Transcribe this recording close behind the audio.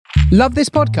Love this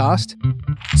podcast?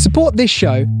 Support this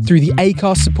show through the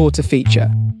Acast supporter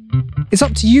feature. It's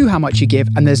up to you how much you give,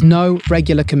 and there's no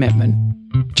regular commitment.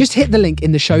 Just hit the link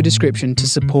in the show description to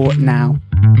support now.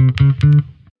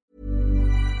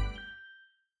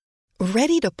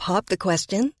 Ready to pop the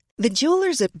question? The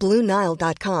jewelers at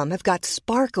BlueNile.com have got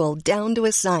sparkle down to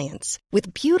a science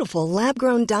with beautiful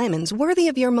lab-grown diamonds worthy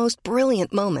of your most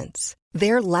brilliant moments.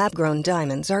 Their lab-grown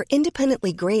diamonds are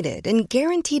independently graded and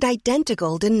guaranteed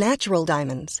identical to natural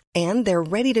diamonds, and they're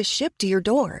ready to ship to your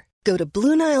door. Go to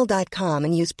BlueNile.com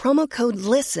and use promo code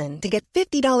LISTEN to get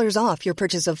 $50 off your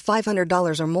purchase of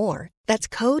 $500 or more. That's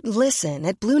code LISTEN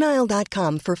at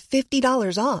BlueNile.com for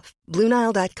 $50 off.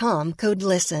 BlueNile.com, code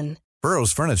LISTEN.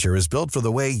 Burrow's furniture is built for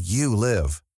the way you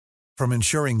live. From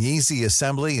ensuring easy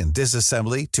assembly and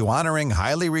disassembly to honoring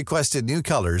highly requested new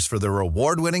colors for their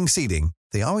award-winning seating,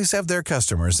 they always have their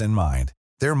customers in mind.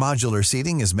 Their modular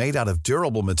seating is made out of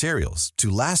durable materials to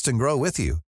last and grow with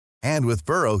you. And with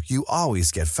Burrow, you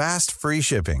always get fast, free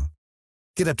shipping.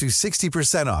 Get up to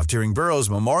 60% off during Burrow's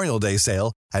Memorial Day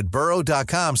sale at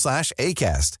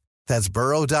burrow.com/ACAST. That's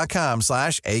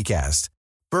burrow.com/ACAST.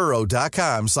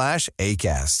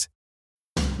 burrow.com/ACAST.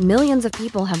 Millions of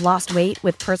people have lost weight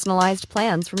with personalized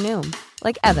plans from Noom.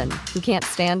 Like Evan, who can't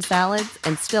stand salads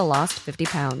and still lost 50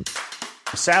 pounds.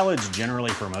 Salads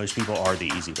generally for most people are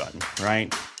the easy button,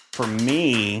 right? For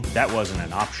me, that wasn't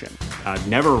an option. I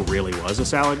never really was a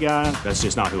salad guy. That's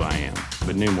just not who I am.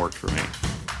 But Noom worked for me.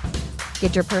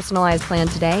 Get your personalized plan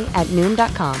today at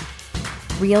Noom.com.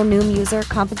 Real Noom user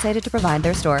compensated to provide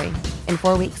their story. In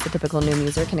 4 weeks, the typical Noom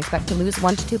user can expect to lose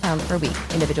 1 to 2 pounds per week.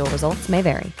 Individual results may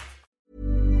vary.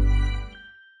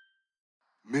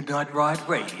 Midnight Riot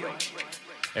Radio.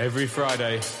 Every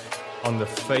Friday on the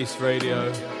Face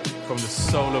Radio from the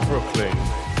soul of Brooklyn.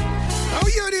 How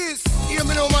you this? Hear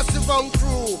me now, Massive and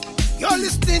Crew. You're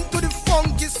listening to the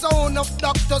funky sound of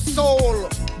Dr. Soul.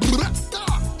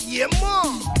 Yeah,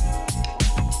 man.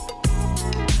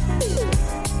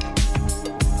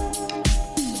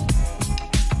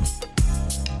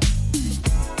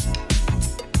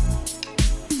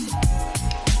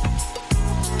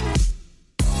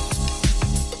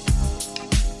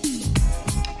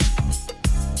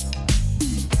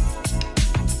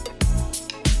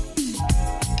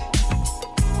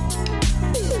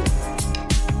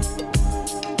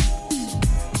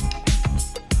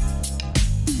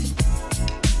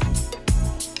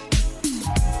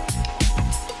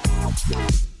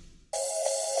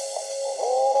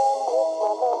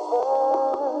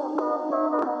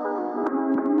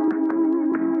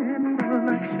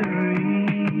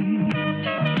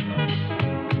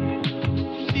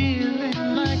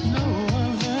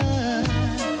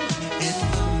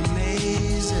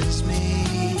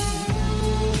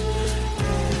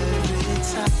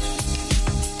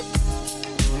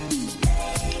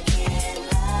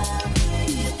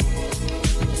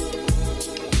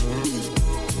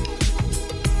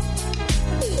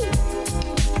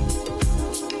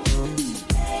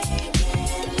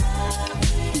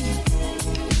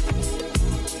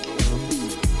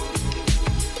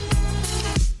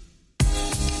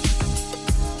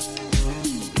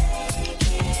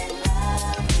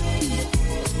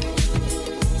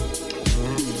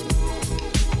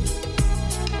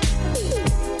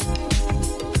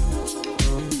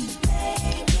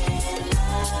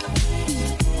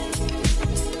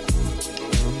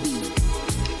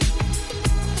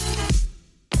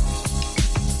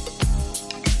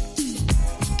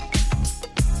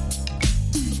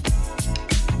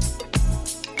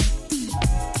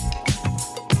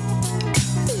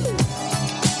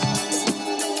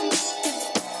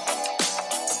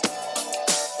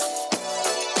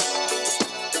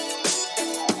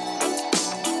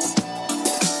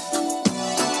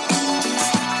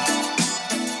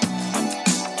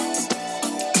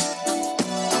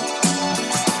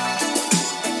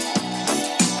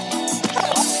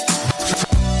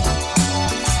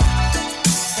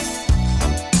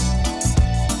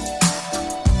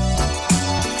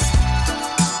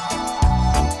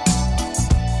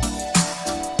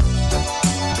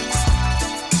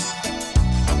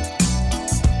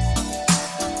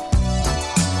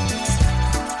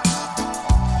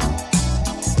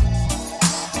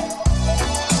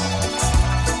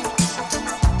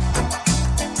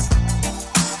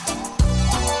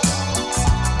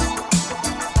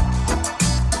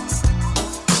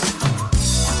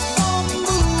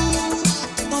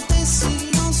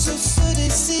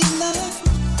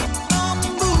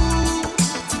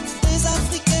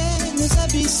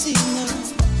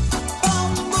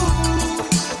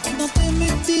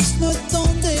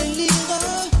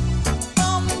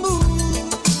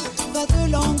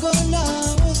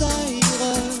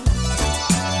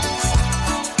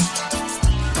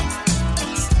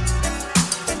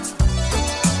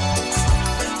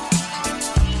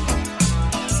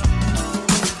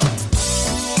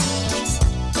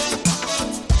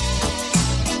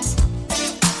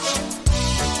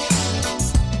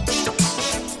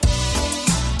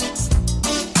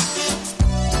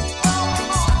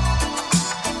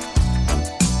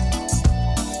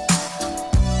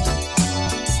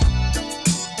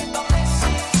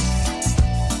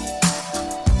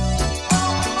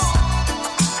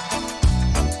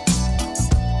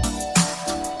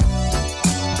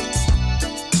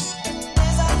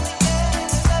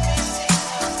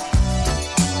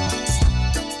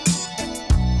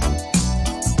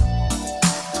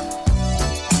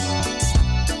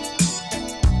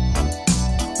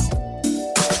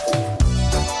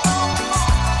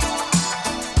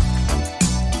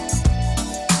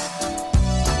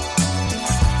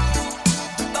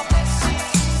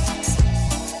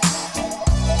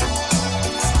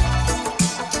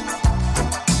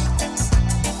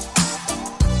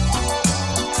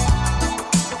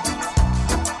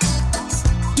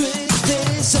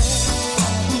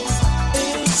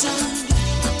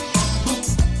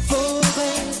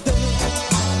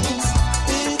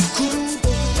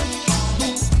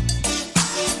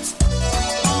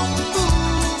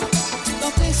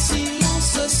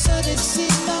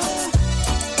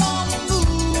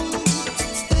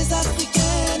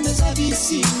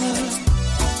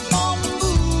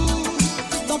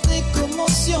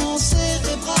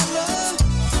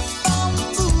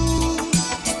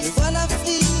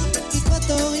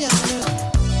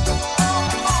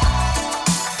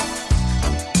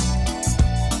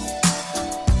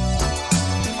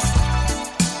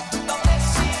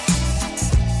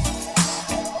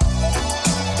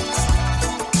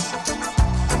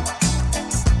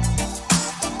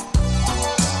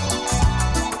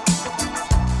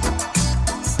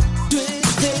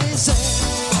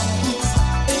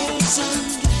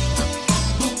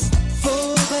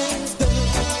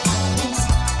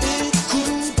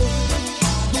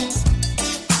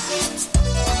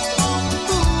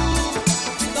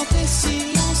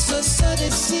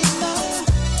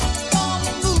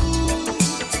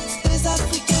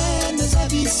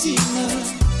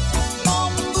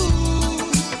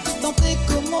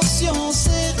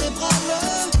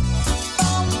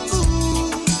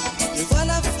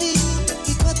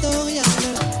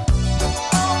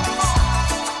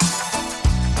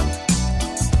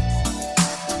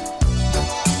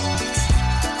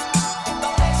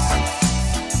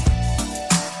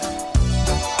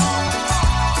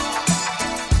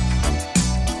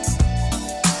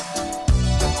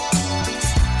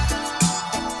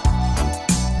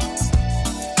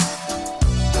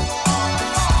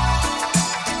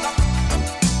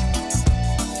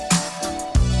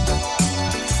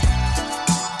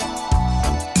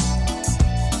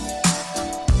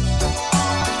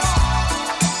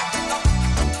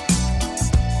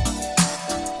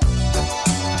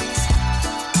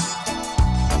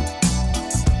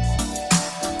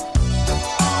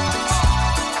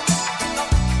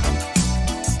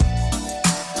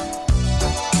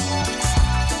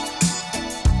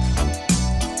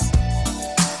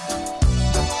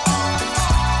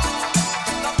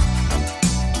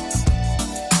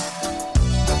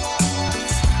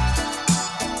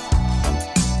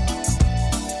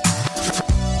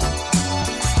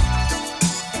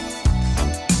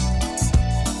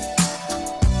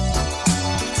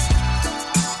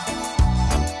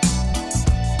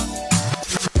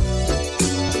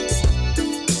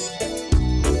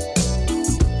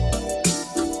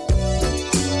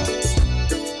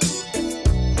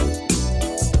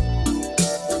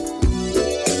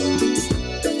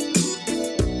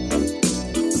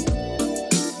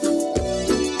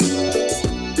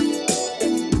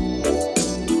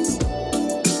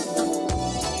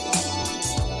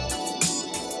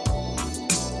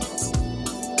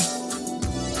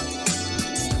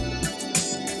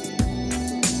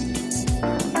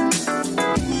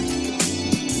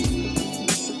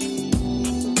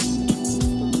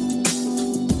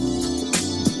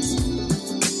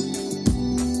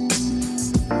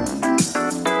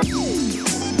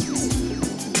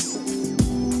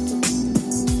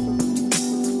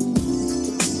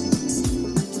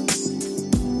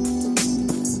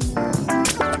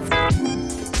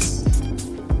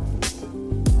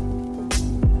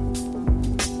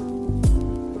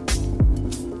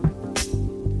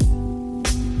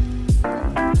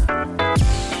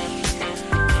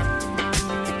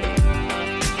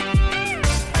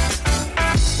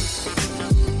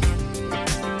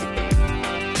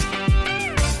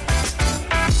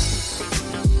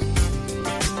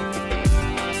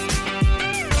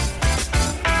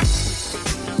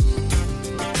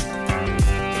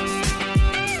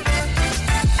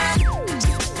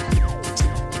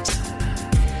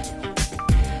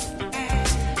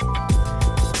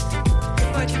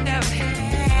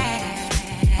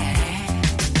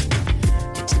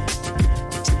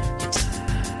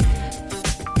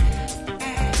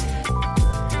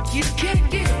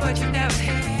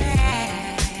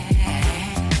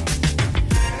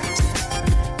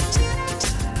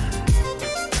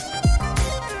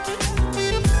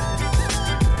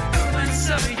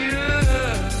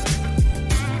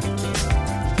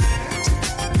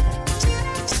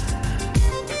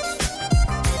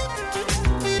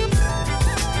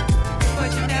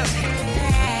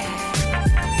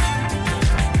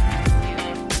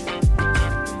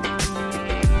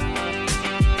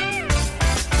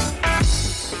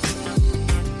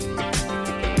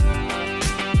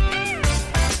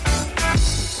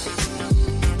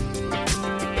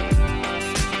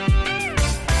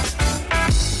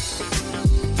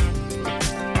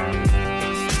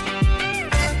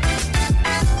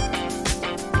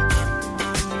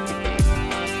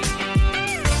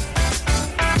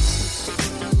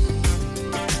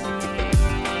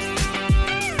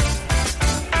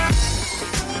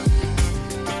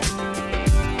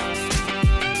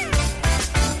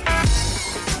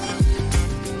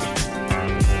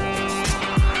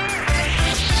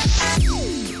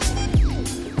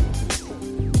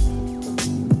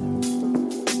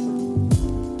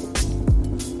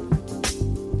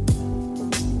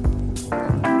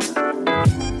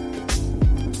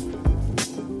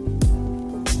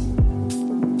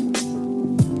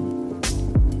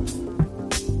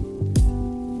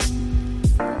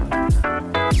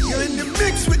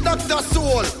 Dr.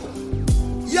 Soul.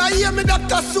 You hear me,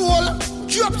 Dr. Soul?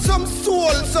 Drop some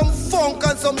soul, some funk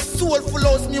and some soulful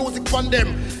house music from them.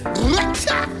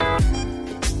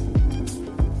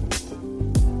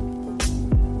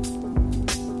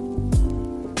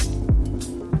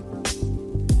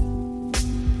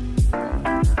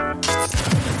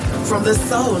 From the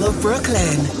soul of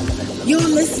Brooklyn, you're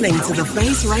listening to The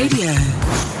Face Radio.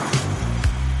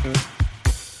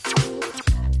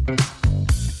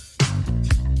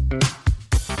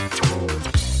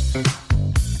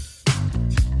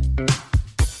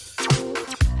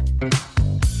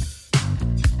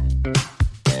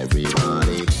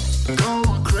 Everybody go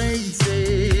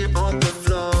crazy on the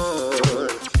floor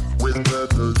with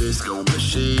purple disco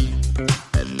machine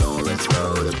and all that's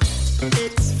road.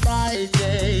 It's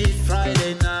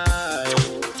Friday night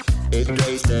in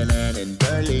Dresden and in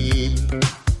Berlin.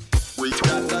 We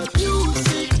got the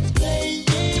music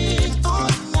playing all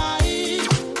night.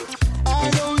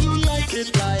 I know you like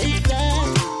it like that.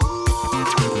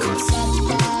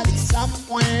 Somebody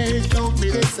somewhere told me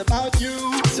this about you.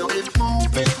 So it's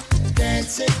move it,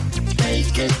 dance it,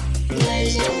 make it, play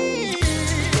it.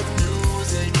 The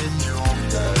music in you,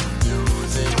 the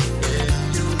music in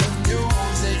you, the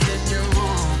music in you.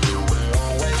 You will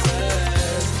always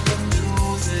have the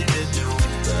music in you,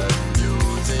 the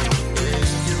music in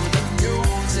you, the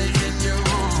music in you.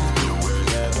 You will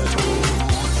never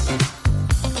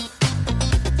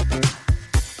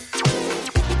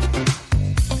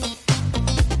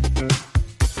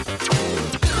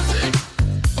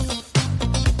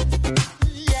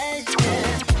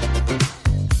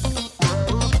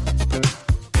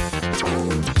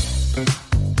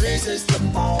This is the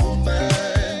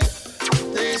moment.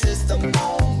 This is the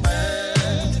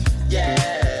moment. Yeah.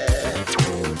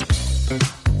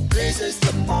 This is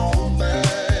the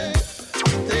moment.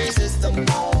 This is the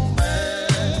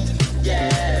moment.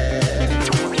 Yeah.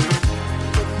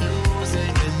 The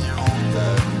music in you. The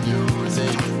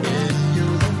music in you.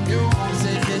 The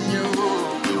music in you.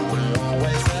 You will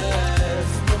always have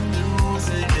the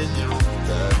music in you.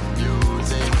 The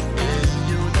music in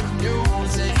you. The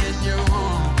music in you.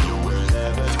 You will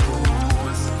never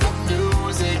lose the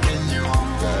music in you.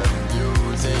 The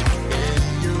music in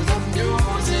you. The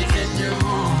music in you.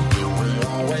 You will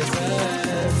always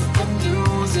have the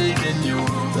music in you.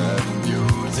 The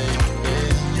music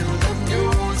in you. The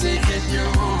music in you.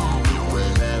 You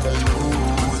will never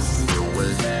lose. You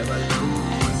will never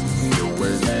lose. You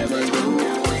will never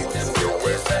lose. You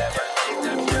will never lose.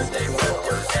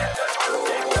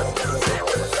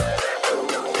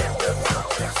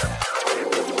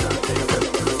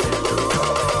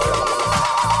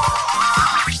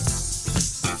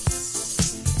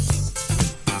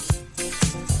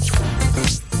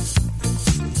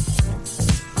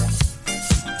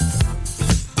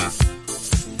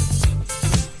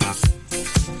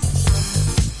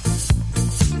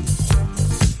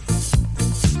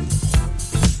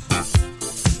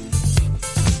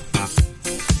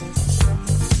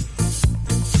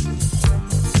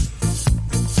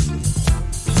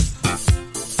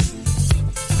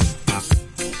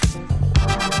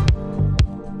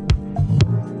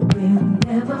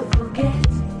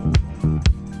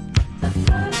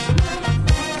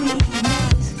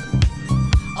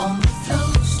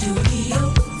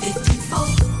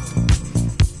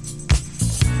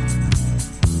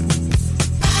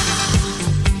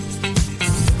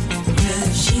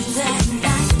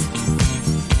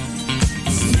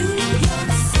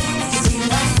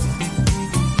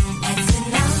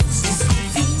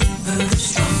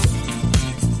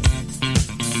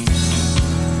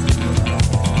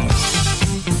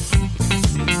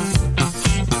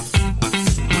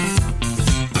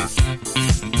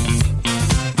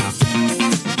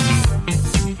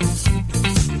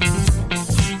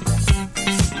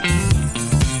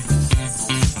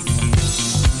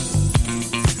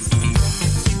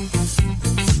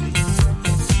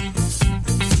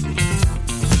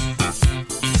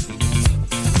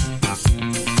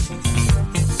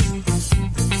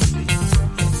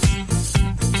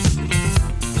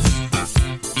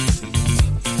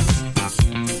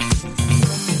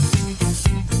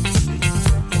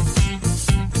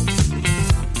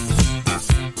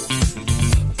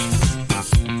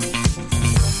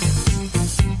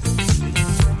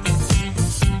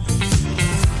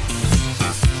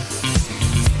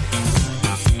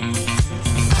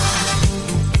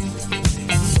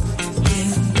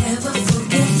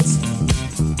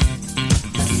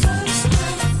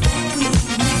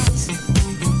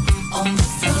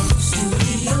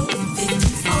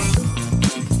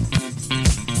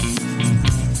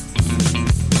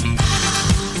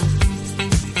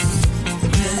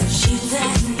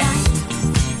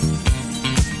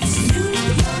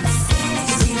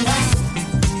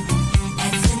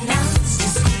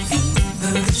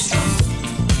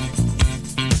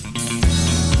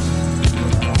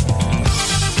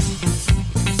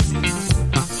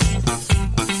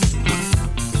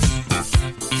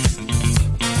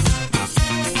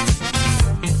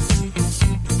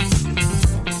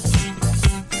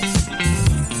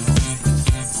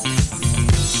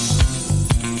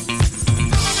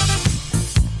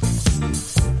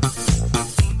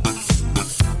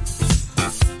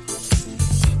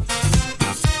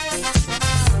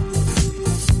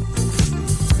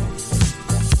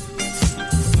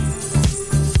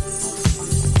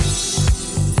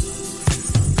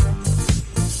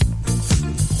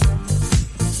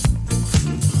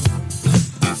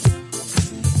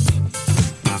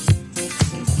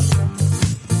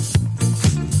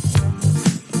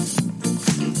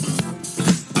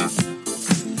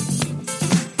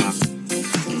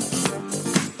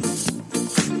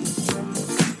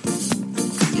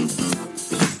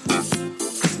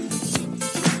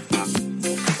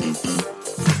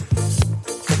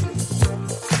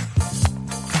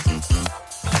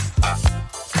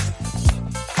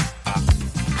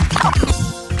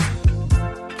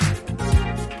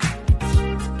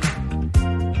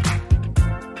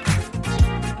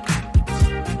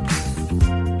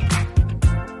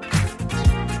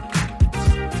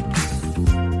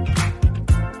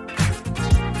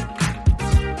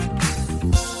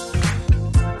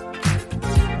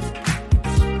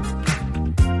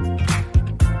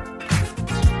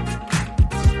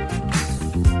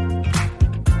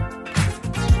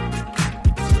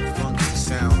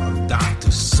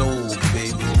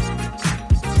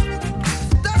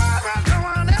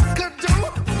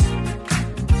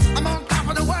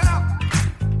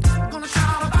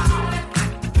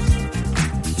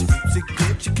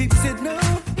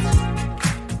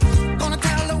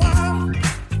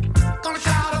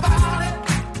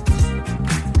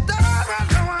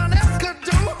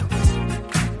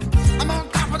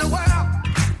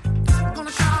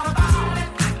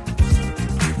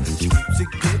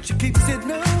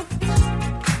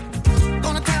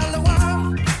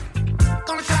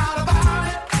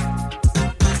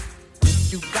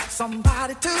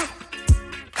 somebody to.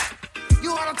 You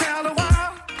ought to tell the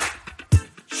world.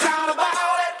 Shout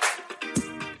about it.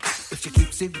 If she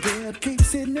keeps it good,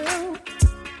 keeps it new.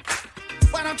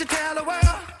 Why don't you tell the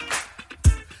world?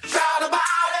 Shout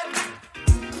about it.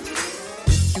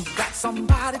 You got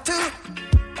somebody to.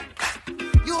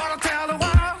 You ought to tell the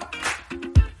world.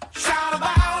 Shout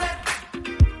about it.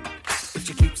 If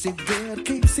she keeps it good,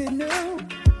 keeps it new.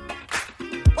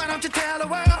 Why don't you tell the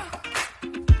world?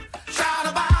 Shout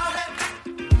about it.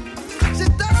 She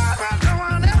does what no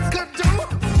one else could do.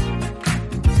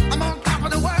 I'm on top of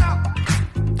the world.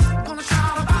 Gonna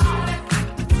shout about it.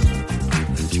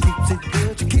 She keeps it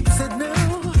good, she keeps it new.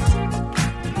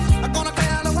 I'm gonna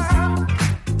tell the world.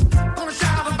 Gonna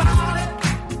shout about it.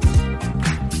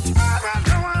 She does what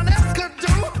no one else could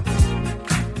do.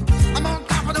 I'm on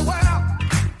top of the world.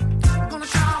 Gonna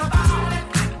shout about it.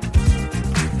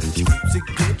 She keeps it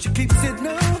good, she keeps it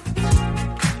new.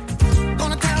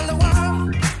 Gonna tell the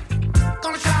world.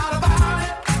 Gonna shout about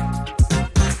it.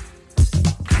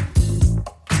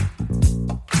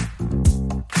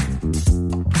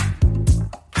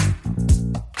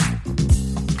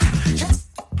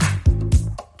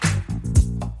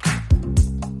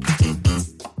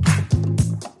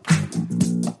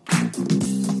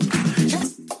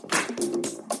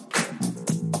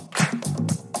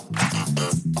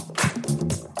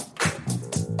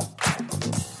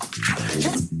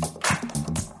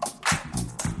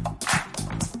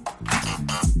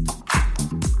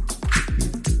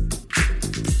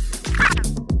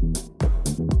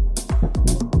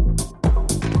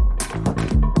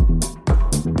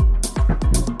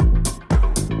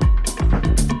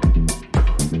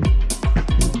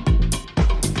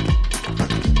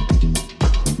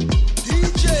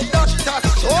 DJ Dr.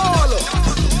 Soul.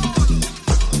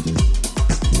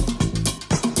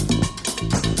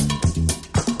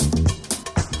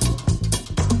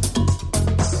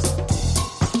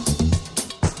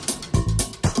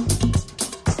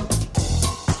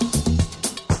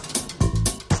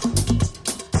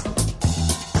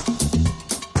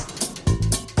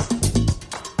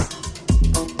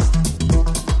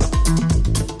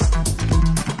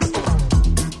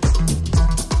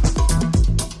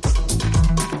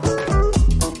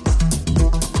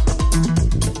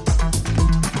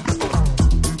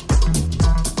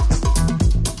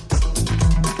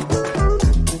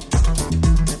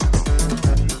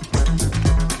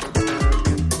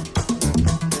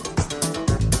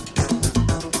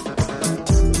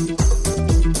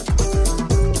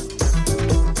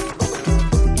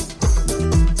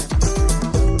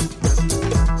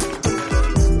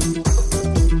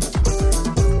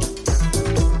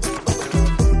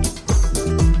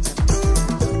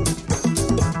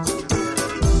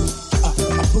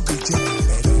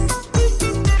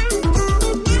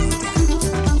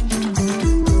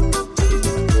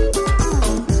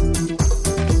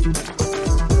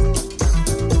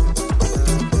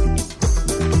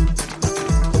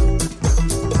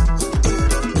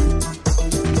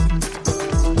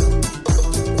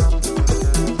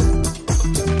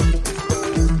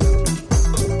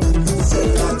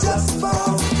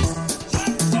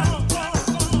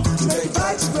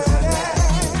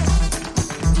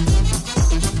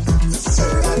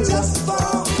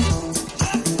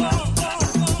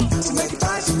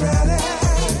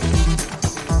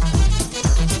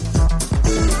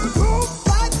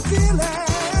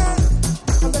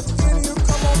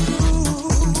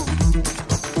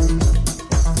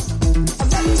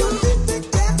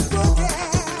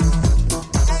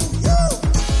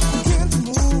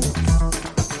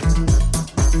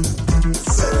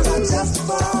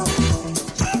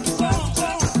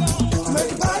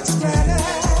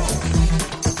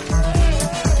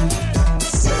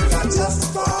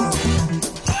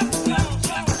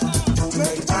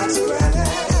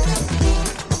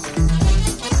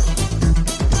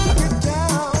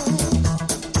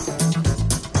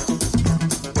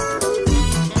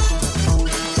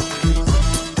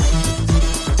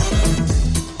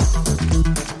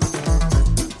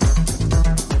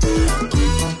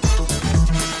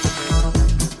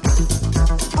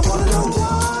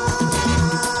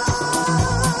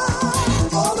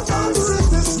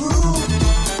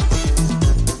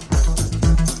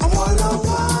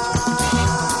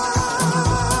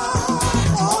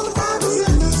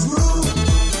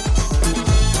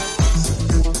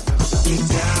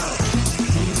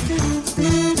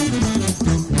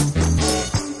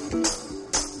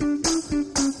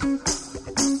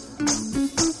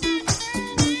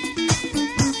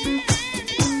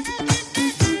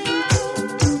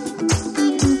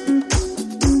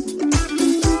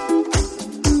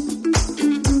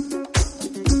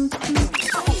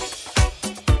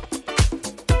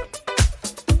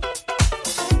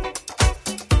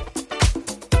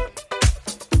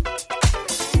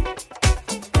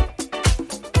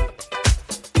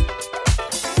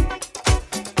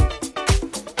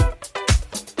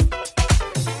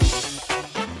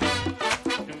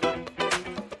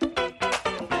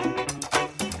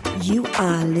 You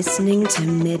are listening to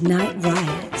Midnight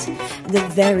Riot, the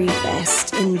very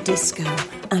best in disco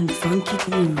and funky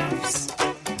grooves.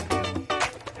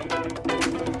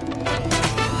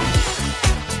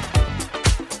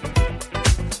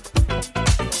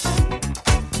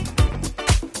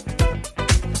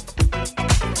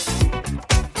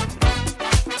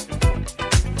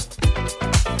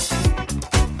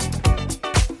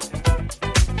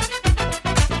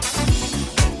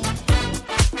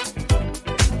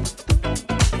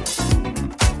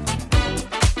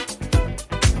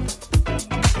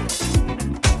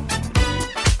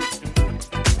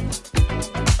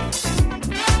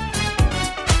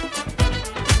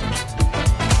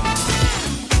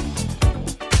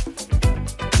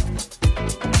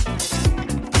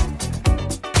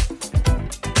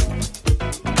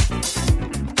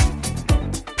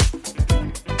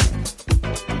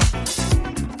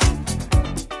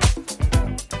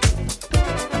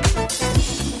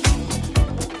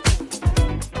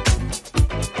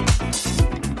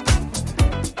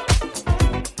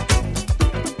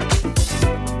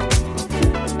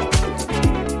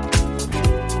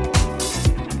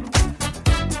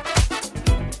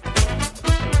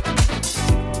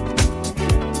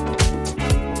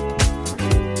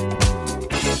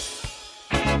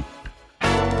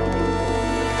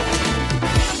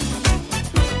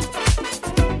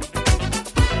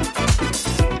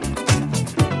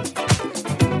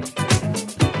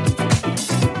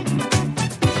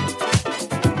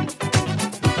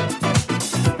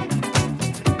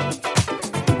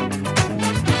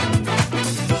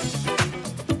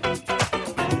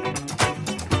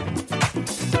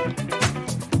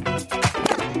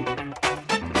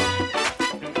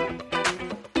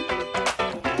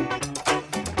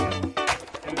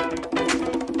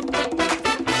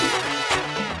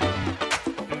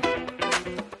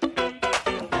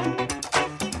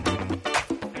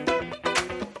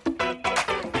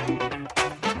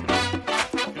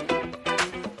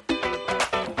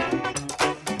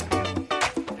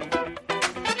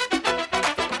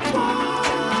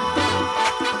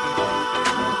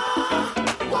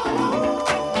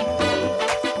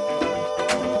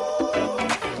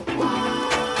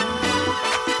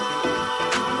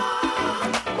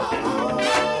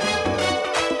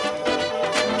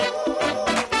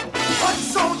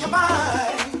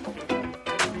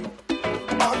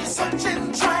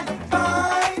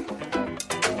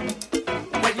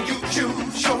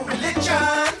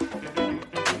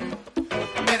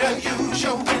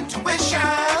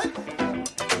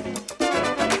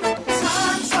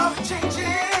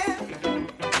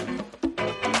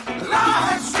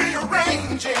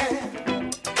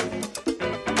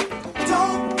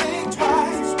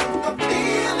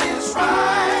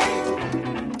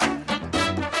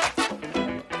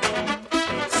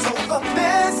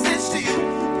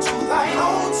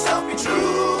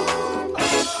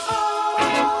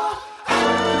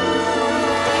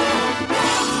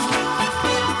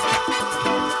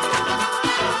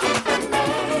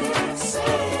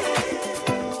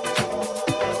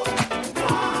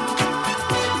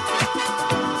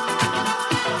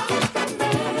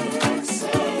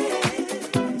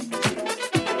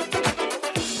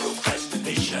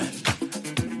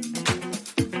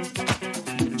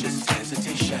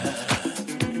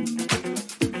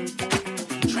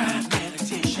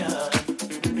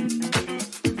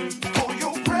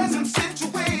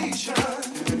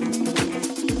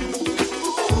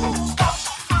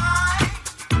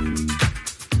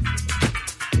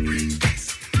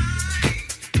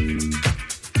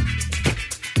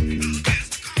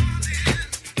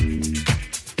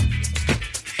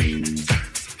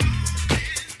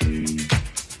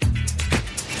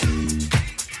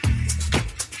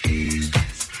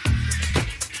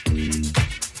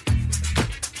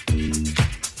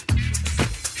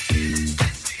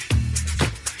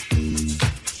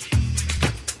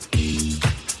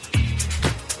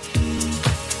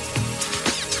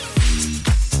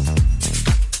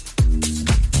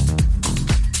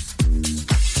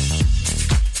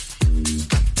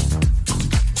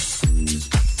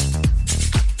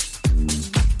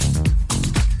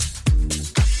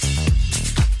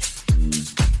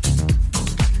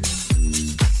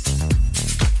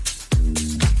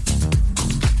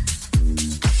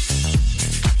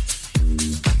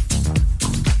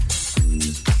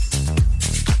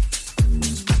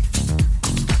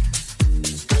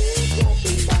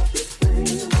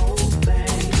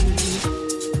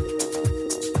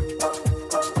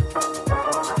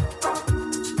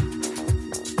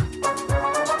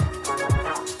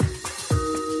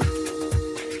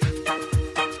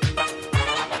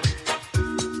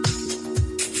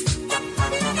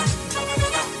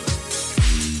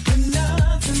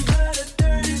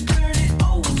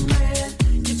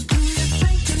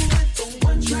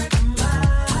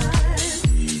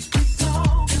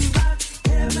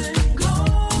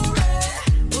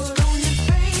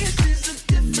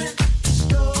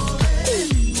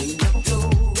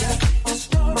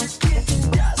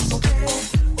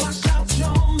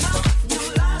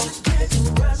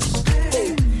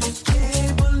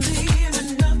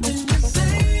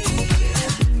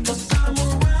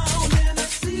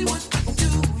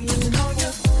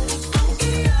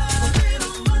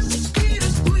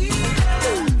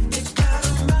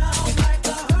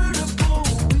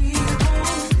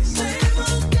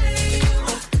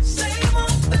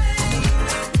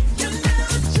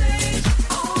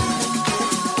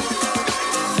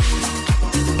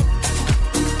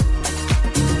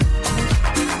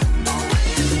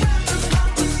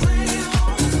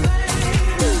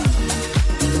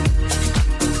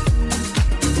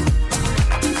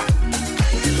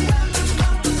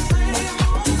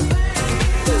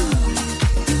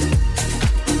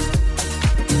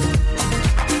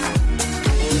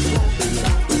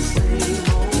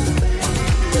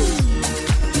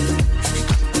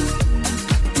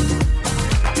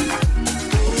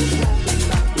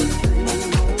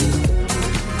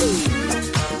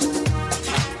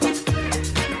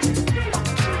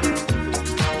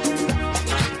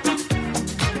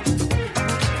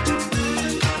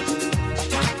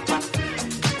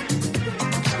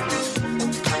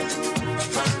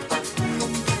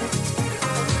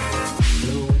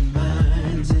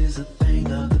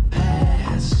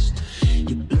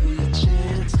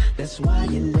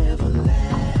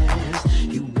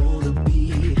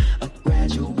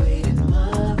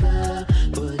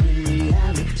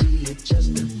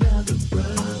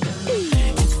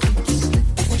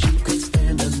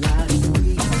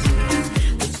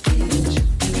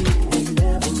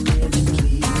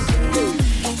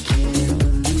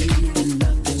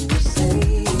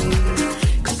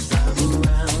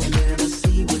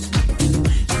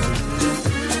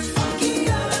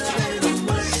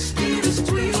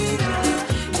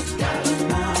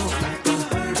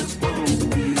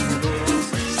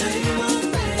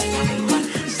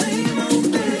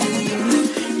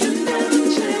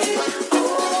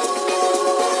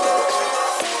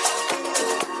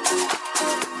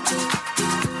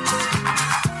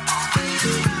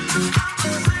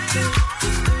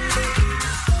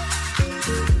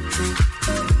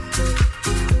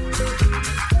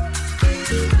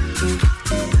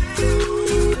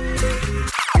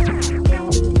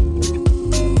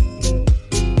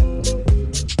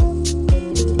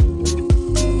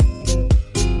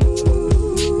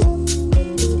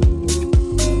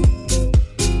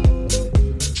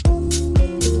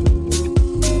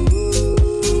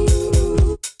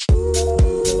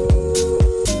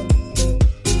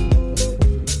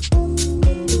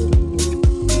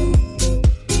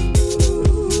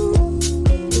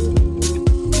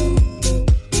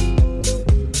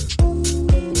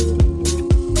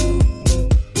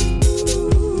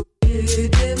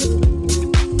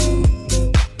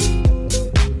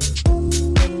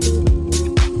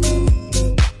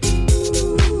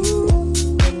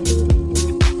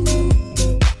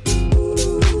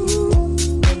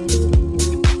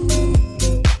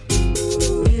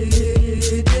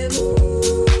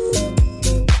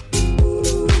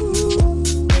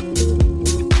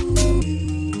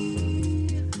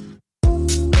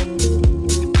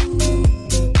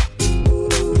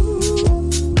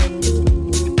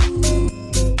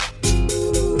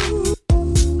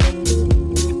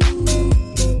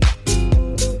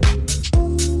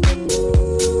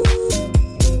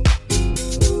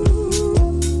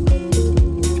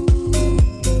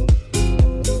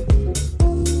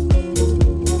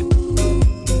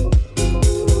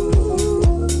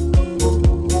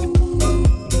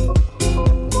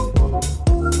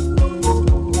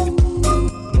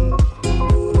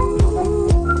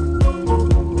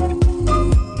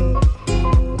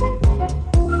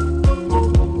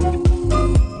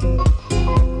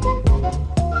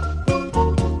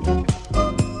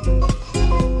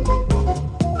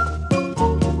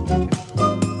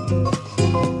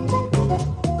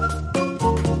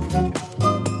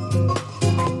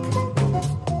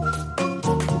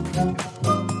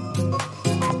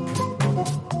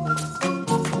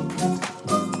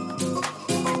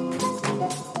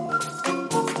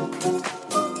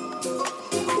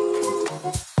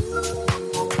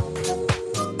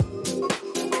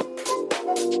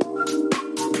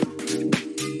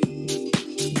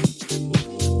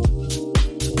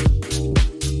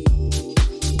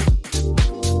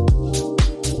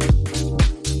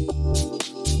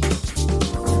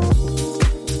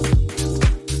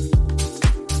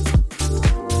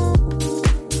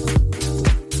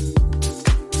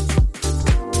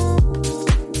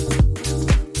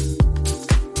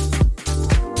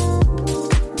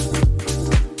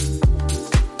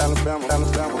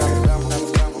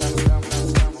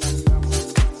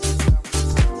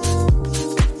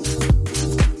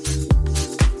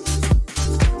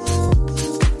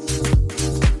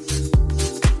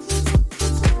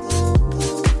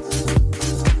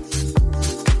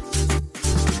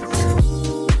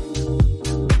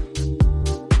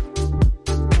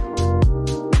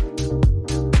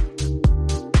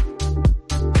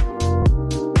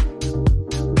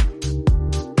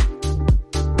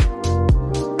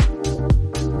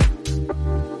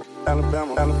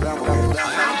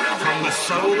 From the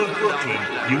soul of Brooklyn,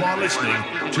 you are listening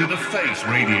to The Face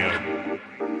Radio.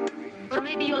 Or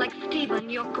maybe you're like Steven,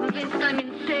 you're convinced I'm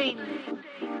insane.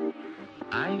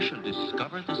 I shall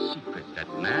discover the secret that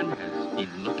man has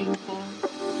been looking for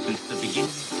since the beginning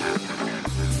of time.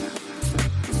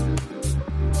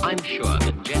 I'm sure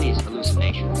that Jenny's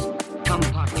hallucinations come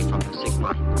partly from the sick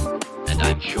mind, and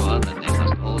I'm sure that they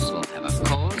must also have a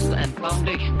cause and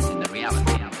foundation in the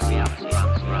reality.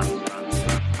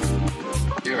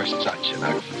 You're such an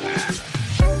ugly man.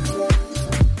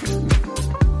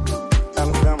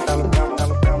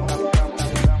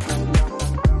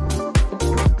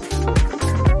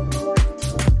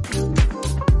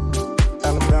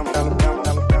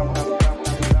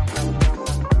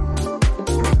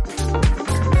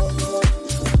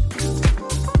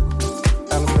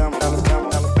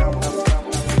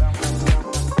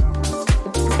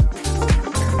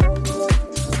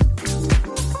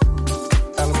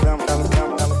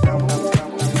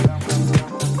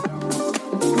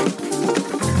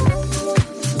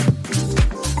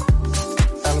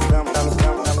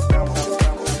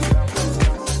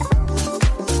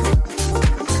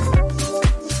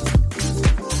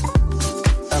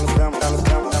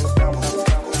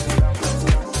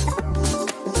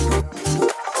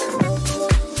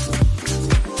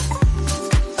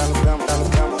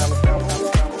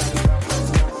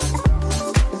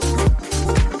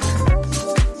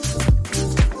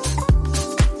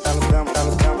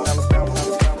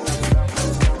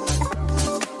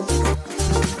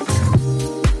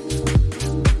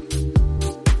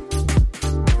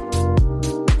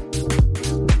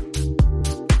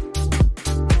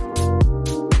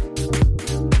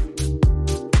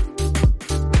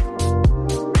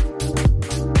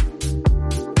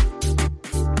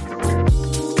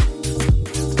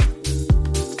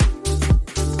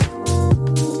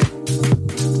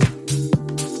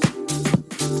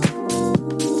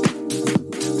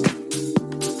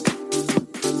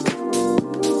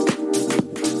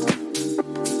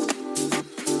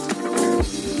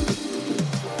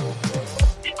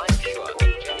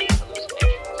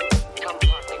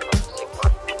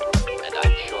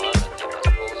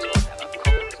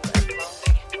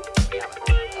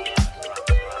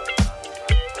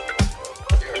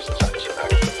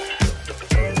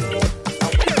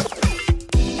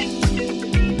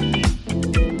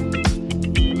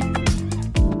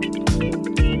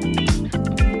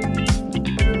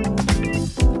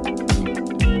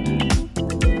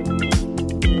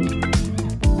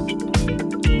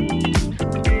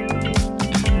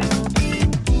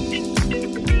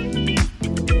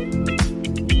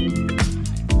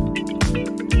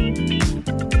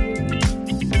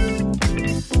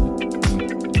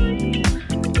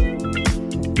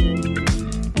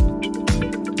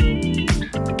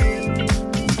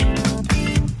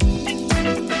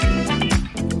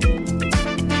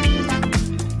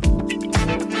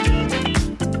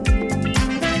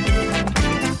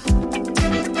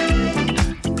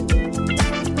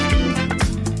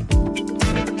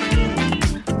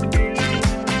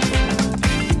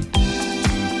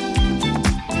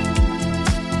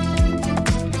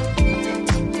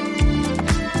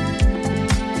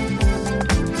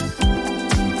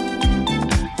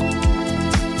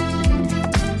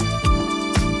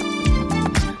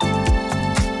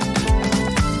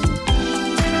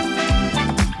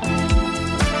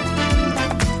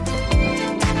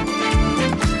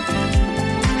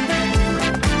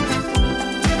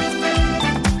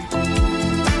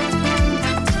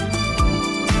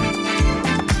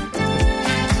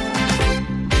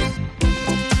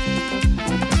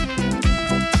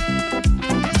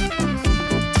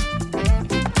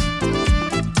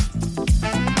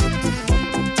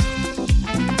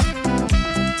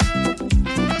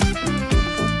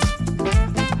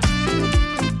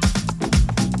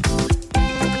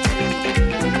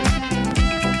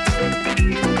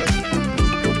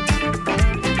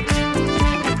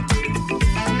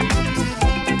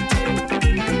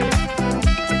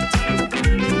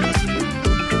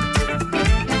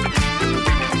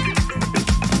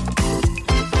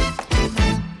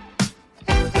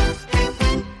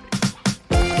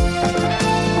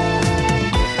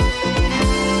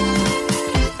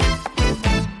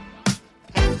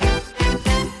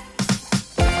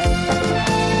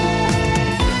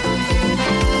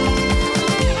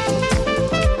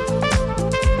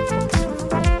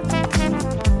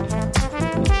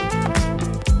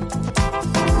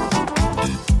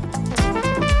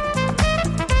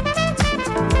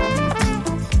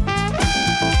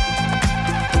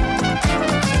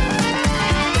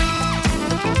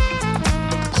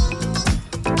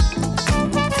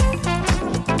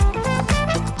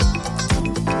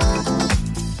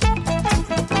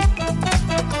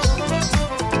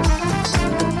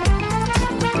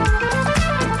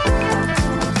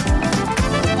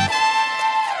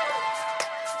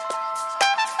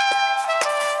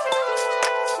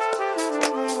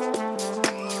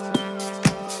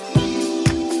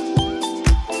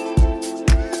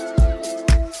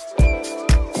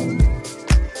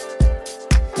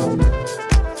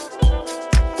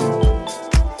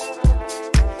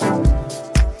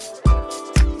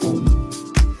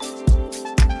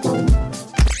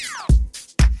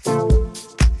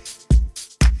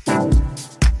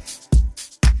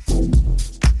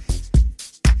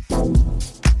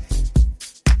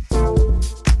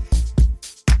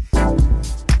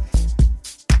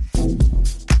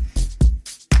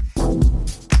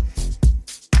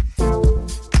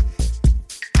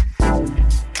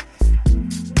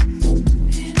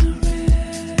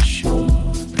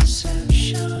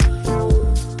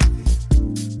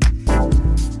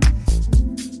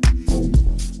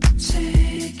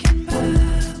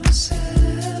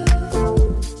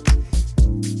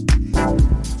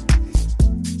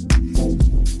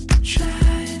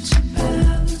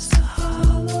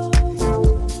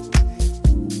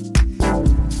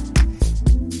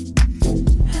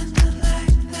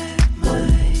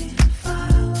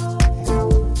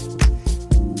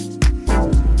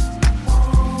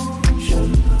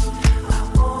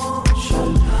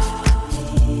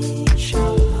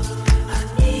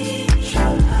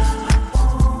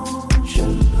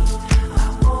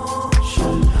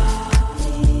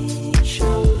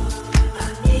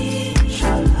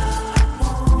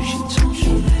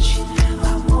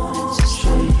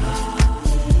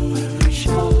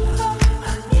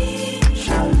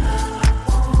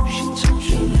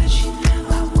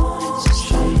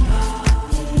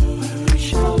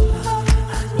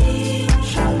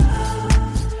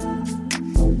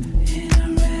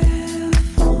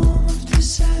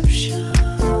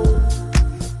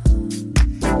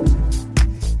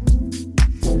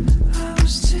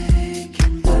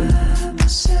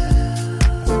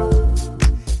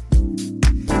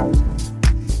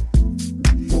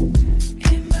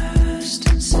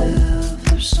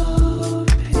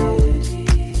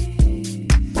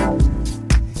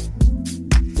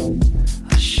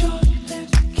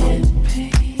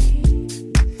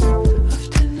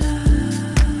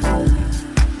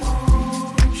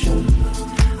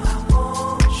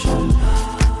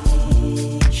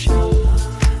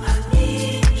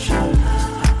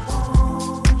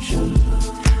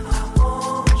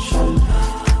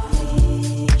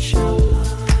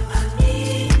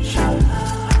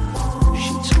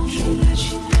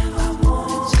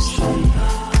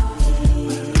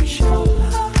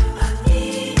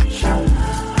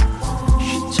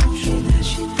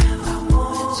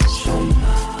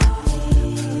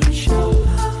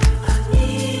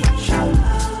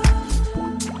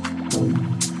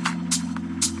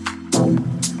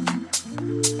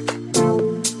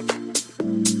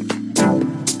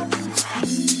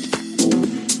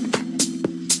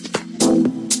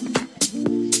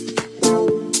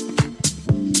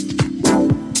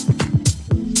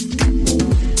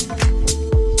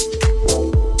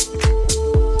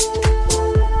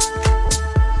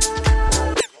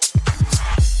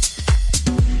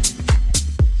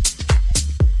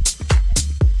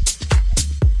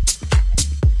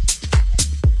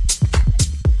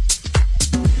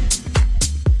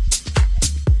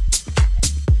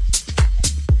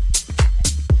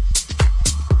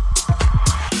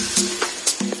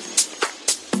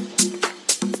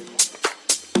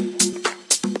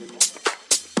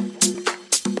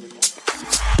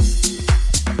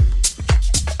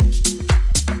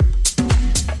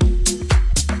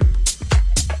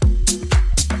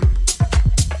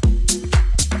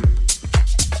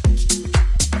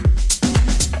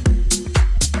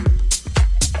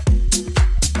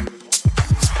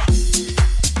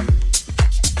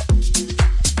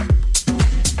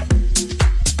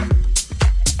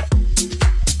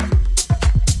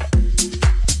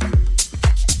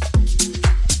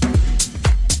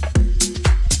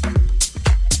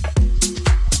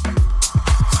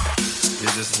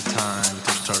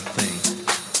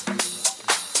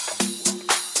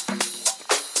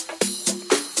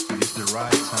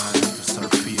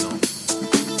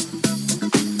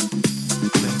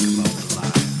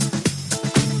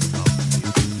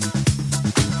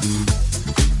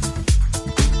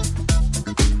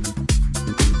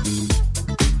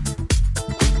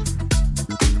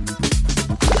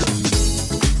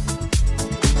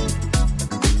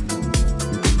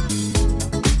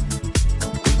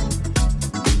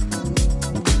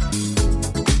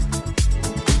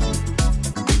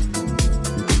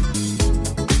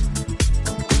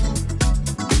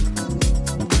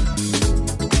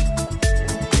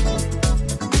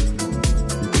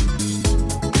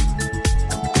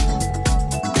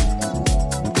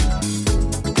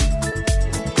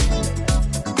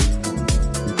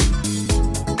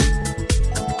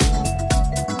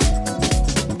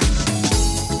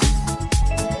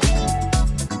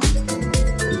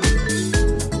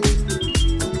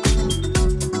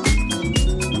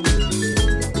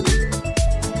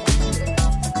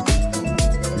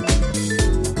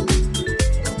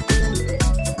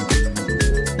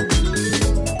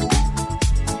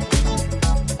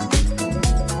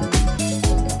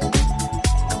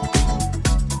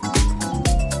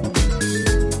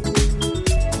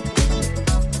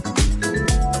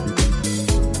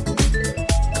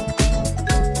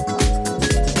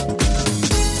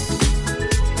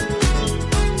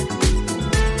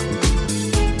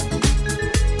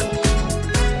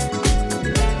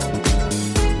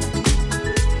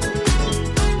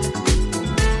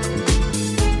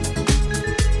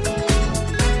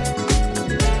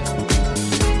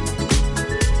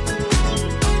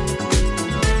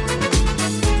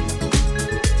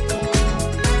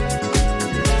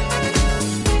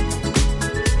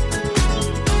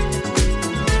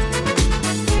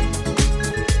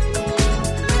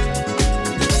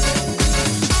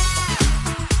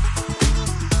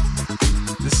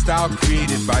 style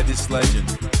created by this legend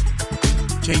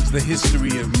changed the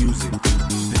history of music.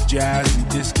 The jazz and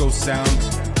disco sounds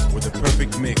were the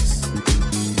perfect mix.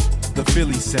 The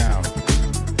Philly sound,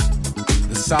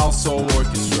 the South Soul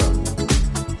Orchestra,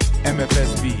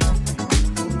 MFSB,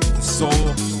 the soul,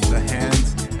 the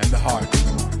hands, and the heart.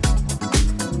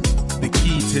 The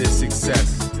key to his success.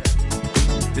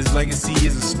 His legacy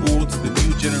is a school to the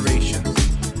new generations.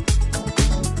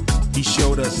 He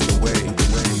showed us the way.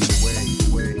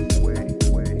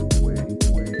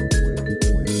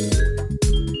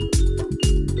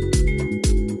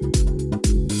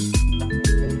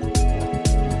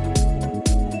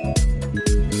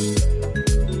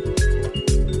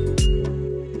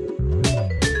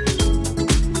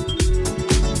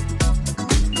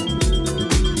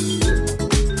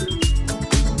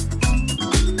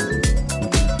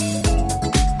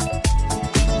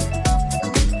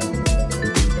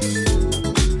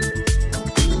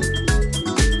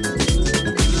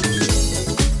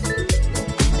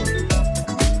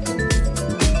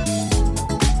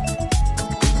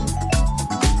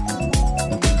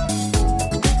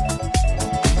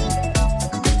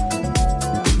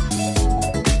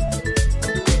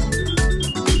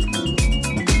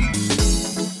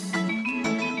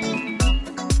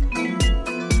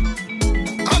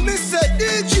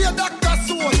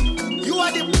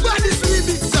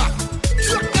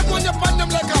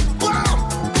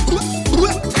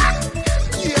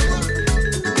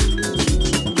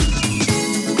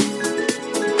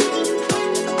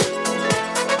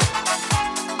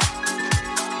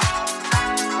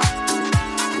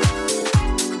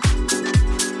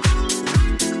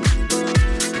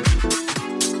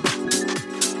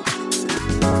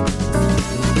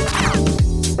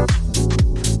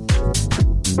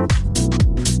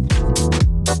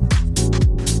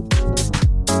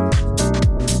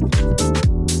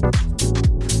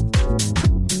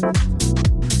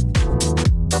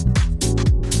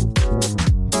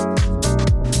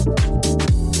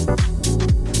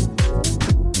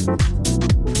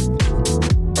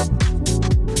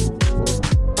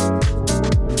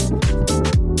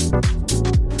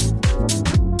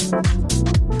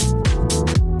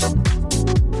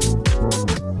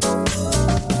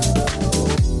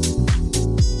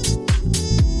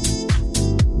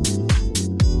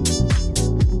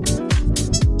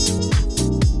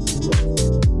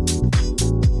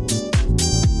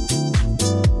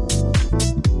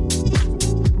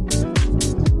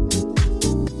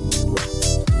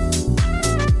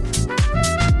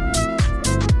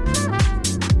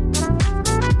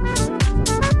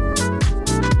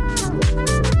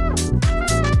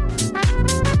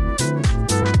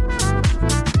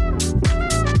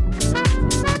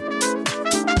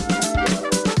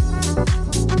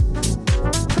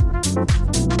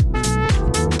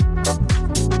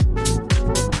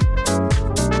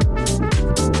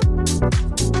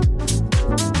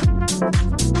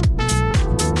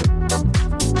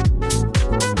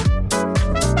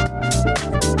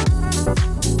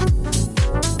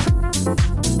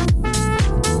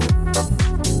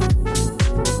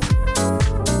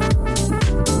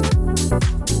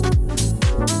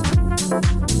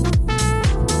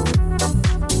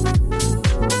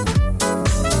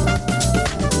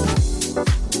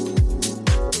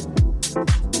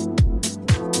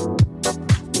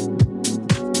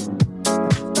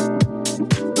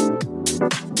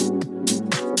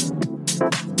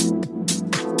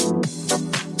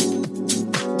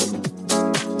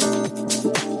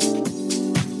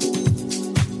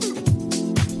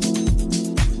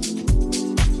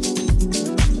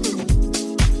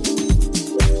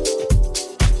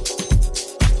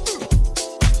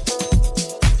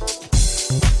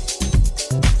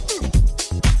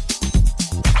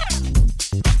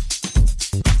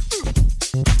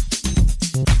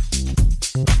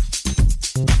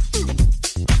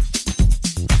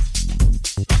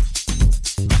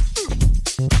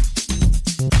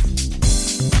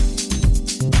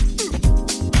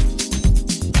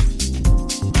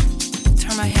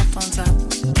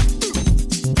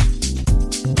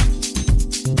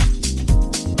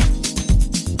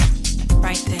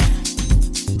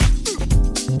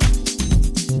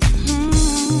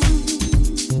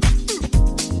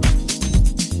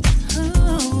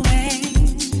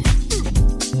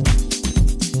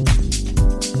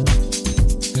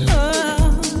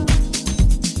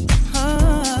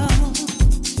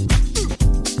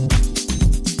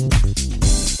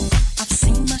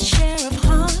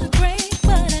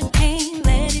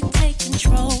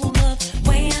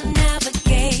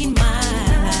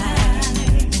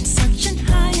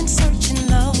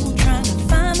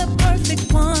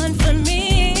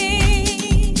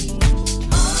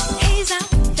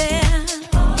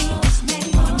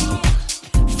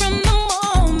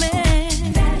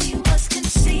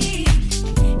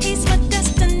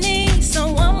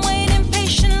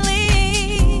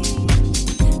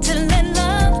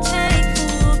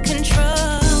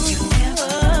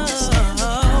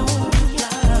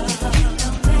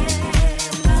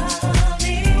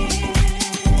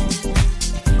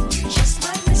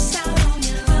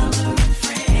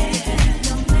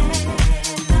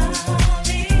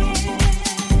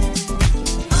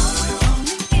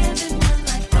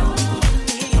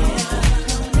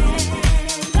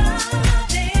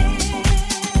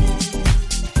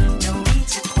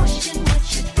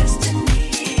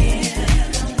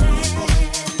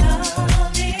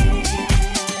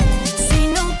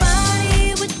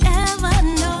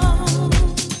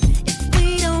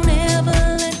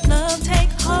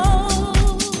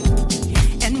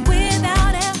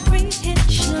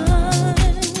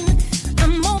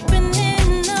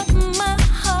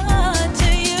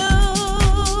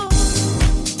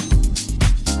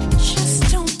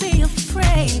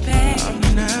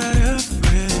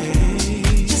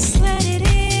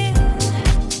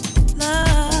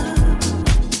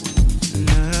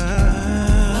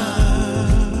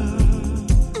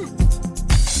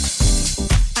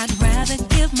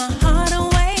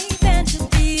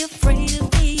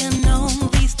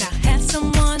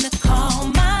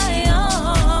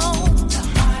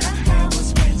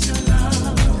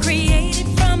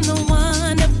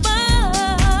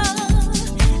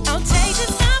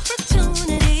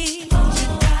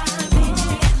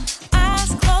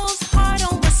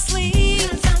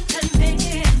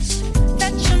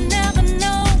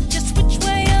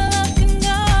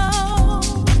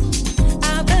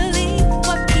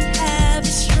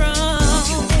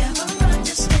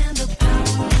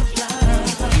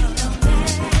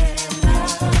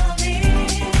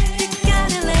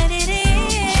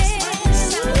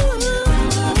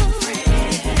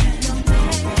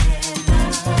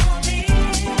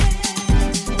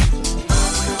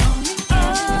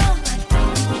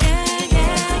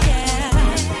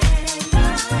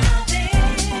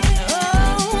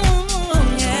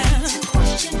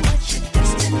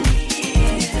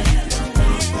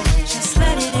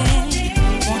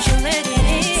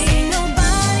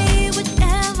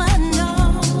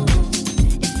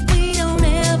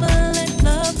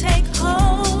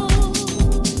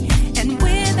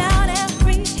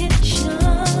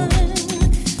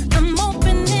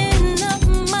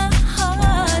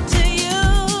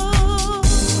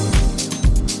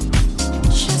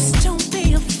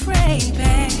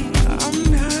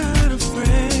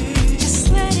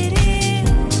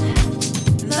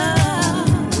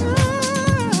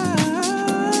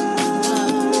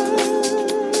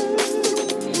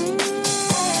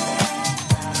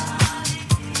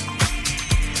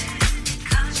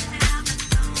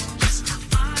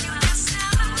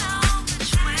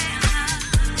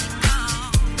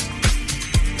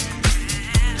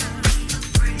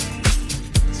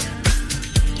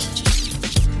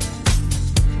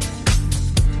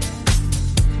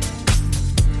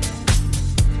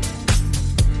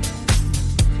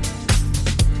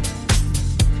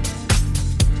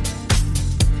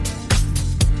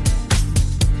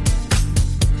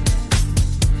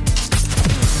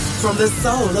 from the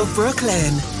soul of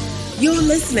Brooklyn. You're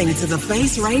listening to The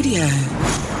Face Radio.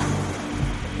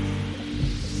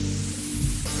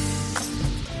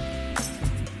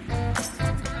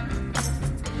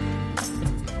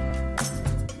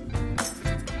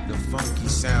 The funky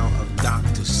sound of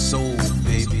Dr. Soul,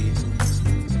 baby.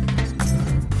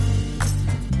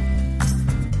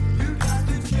 You got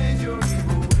to change your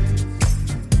evil ways,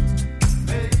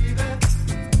 baby.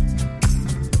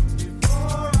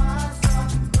 Before I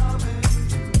stop loving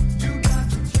you, you got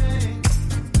to change,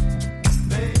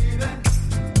 baby.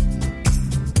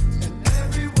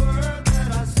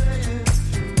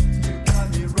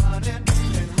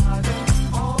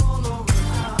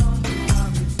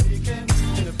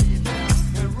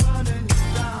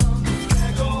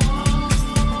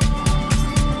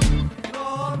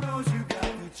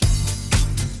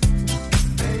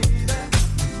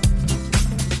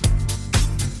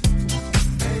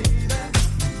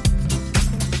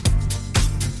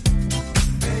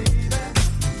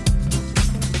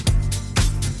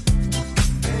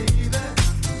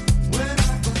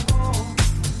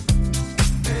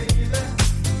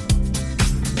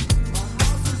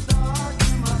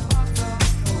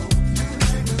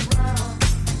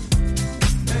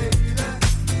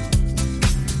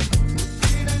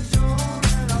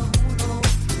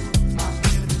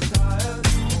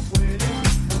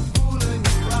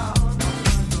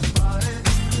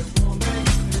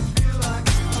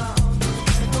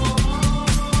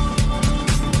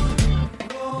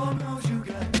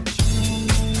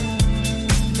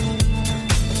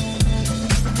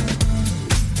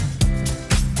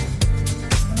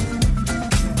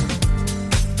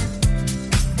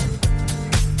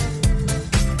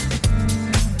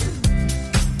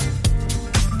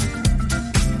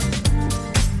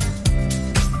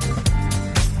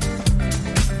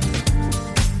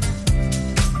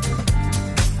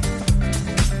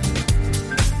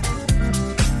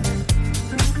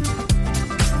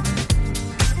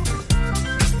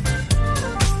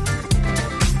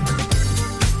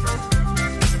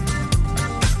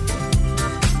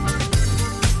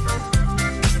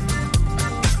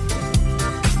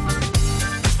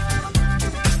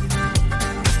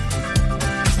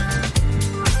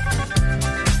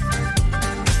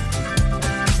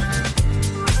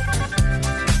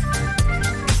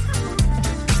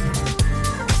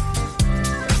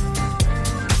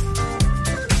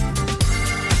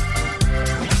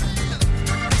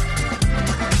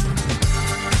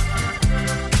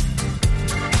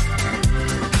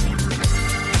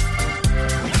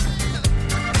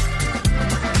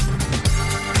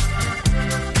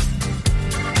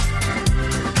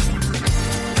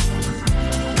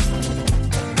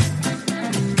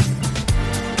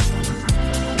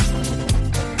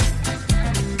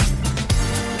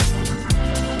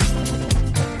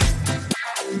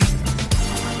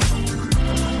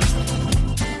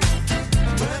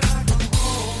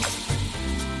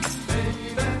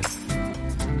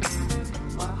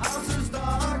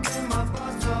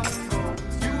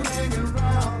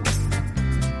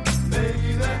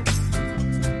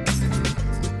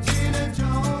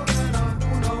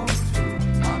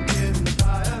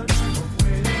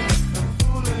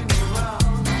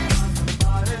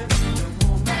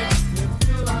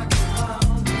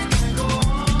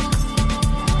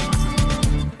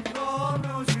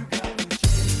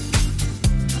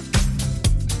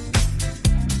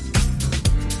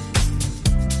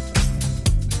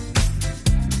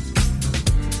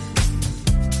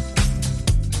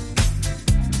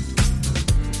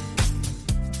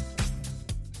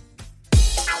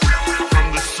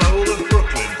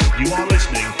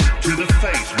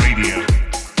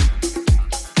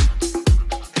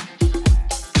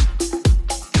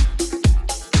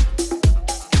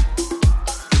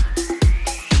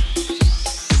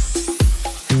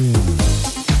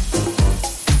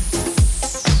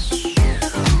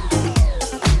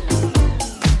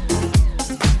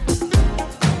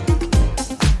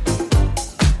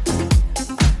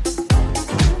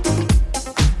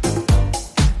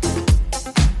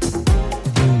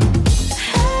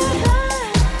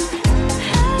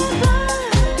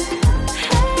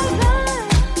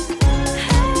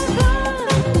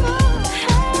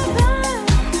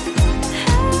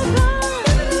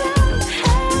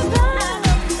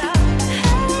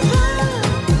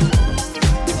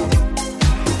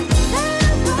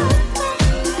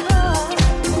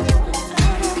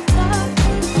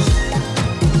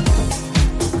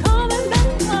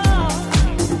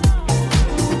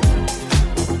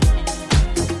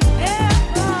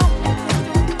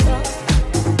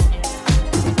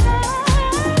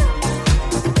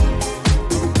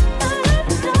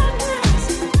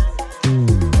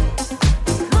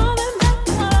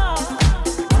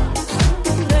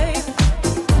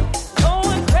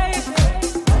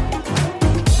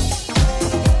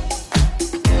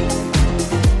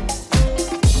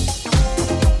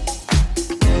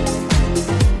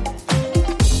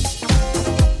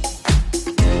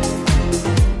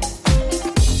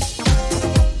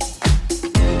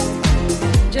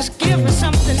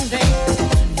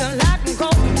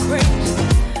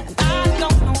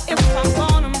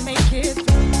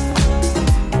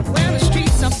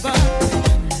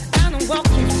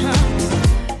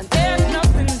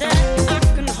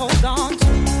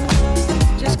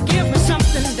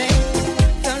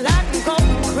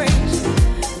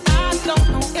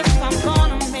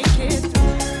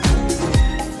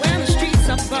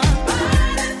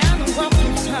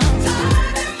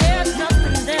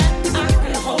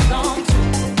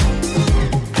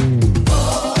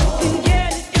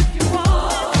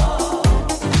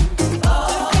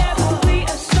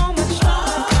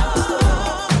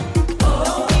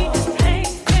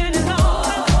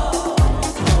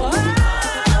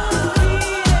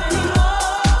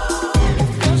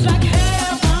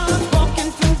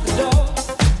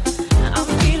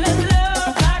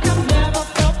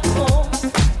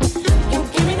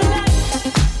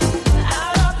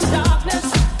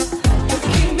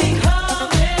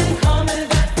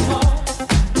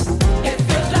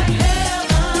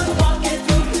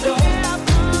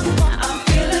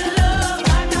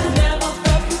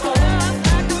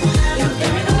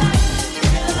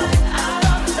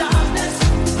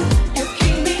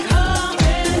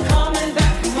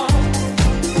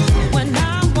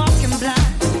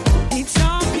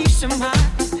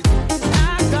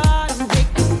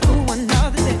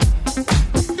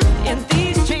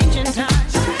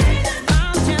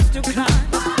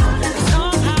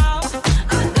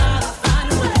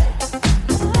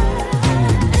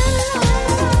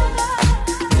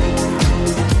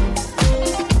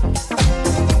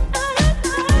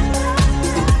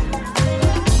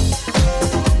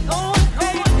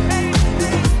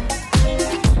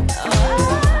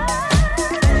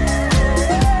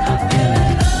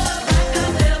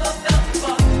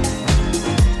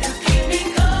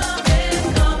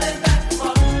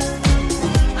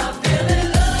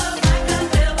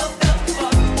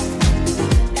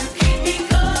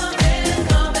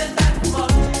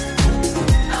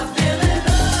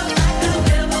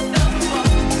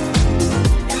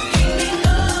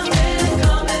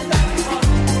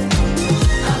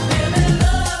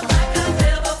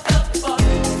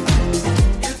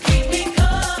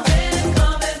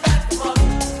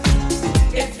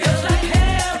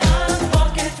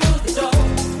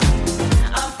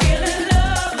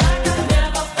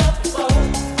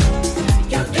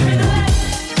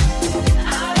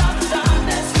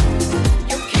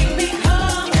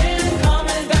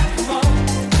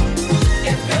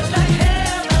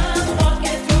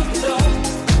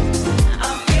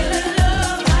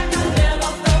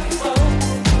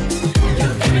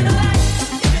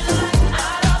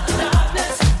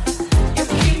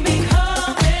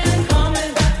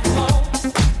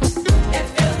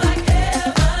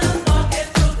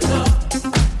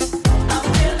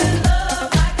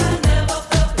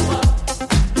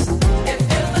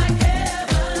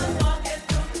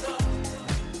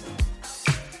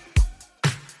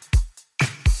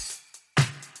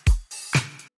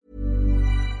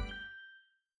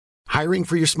 Hiring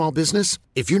for your small business?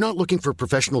 If you're not looking for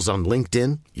professionals on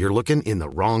LinkedIn, you're looking in the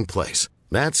wrong place.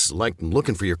 That's like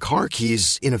looking for your car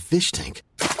keys in a fish tank.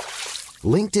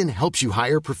 LinkedIn helps you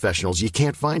hire professionals you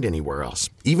can't find anywhere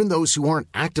else, even those who aren't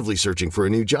actively searching for a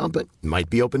new job but might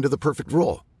be open to the perfect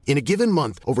role. In a given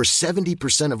month, over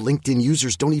 70% of LinkedIn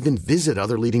users don't even visit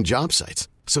other leading job sites.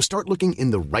 So start looking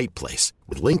in the right place.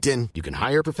 With LinkedIn, you can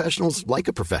hire professionals like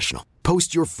a professional.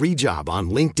 Post your free job on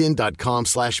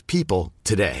linkedin.com/people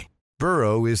today.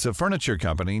 Burrow is a furniture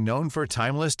company known for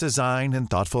timeless design and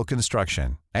thoughtful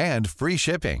construction and free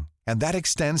shipping, and that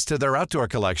extends to their outdoor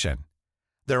collection.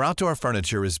 Their outdoor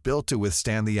furniture is built to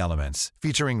withstand the elements,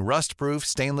 featuring rust-proof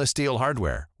stainless steel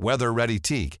hardware, weather-ready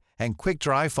teak, and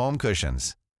quick-dry foam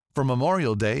cushions. For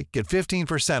Memorial Day, get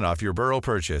 15% off your Burrow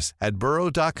purchase at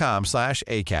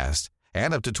burrow.com/ACAST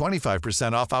and up to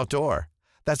 25% off outdoor.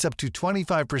 That's up to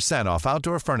 25% off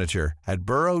outdoor furniture at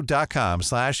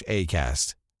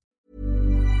burrow.com/ACAST.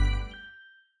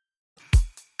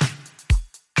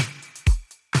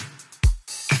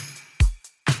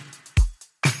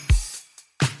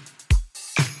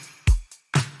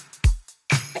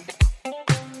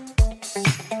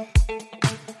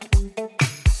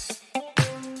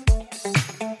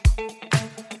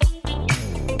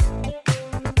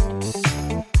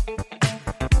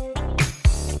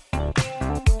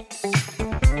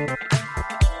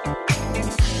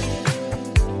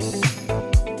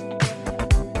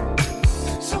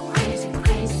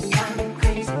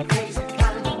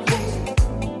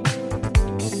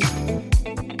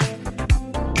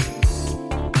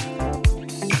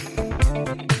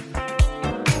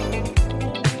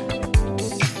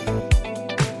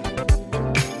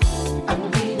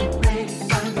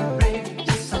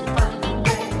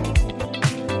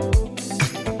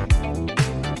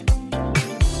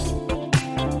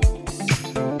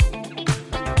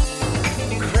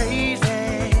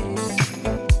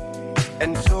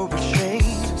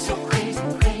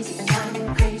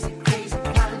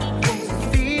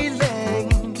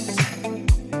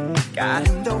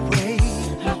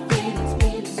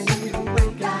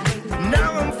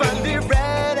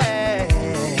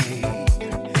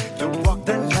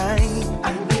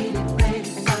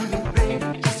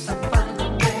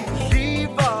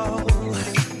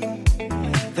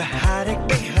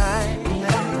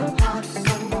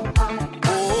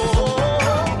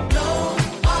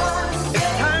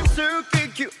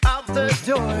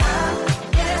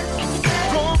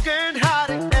 Broken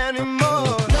hearted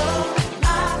anymore.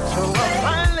 So I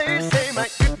finally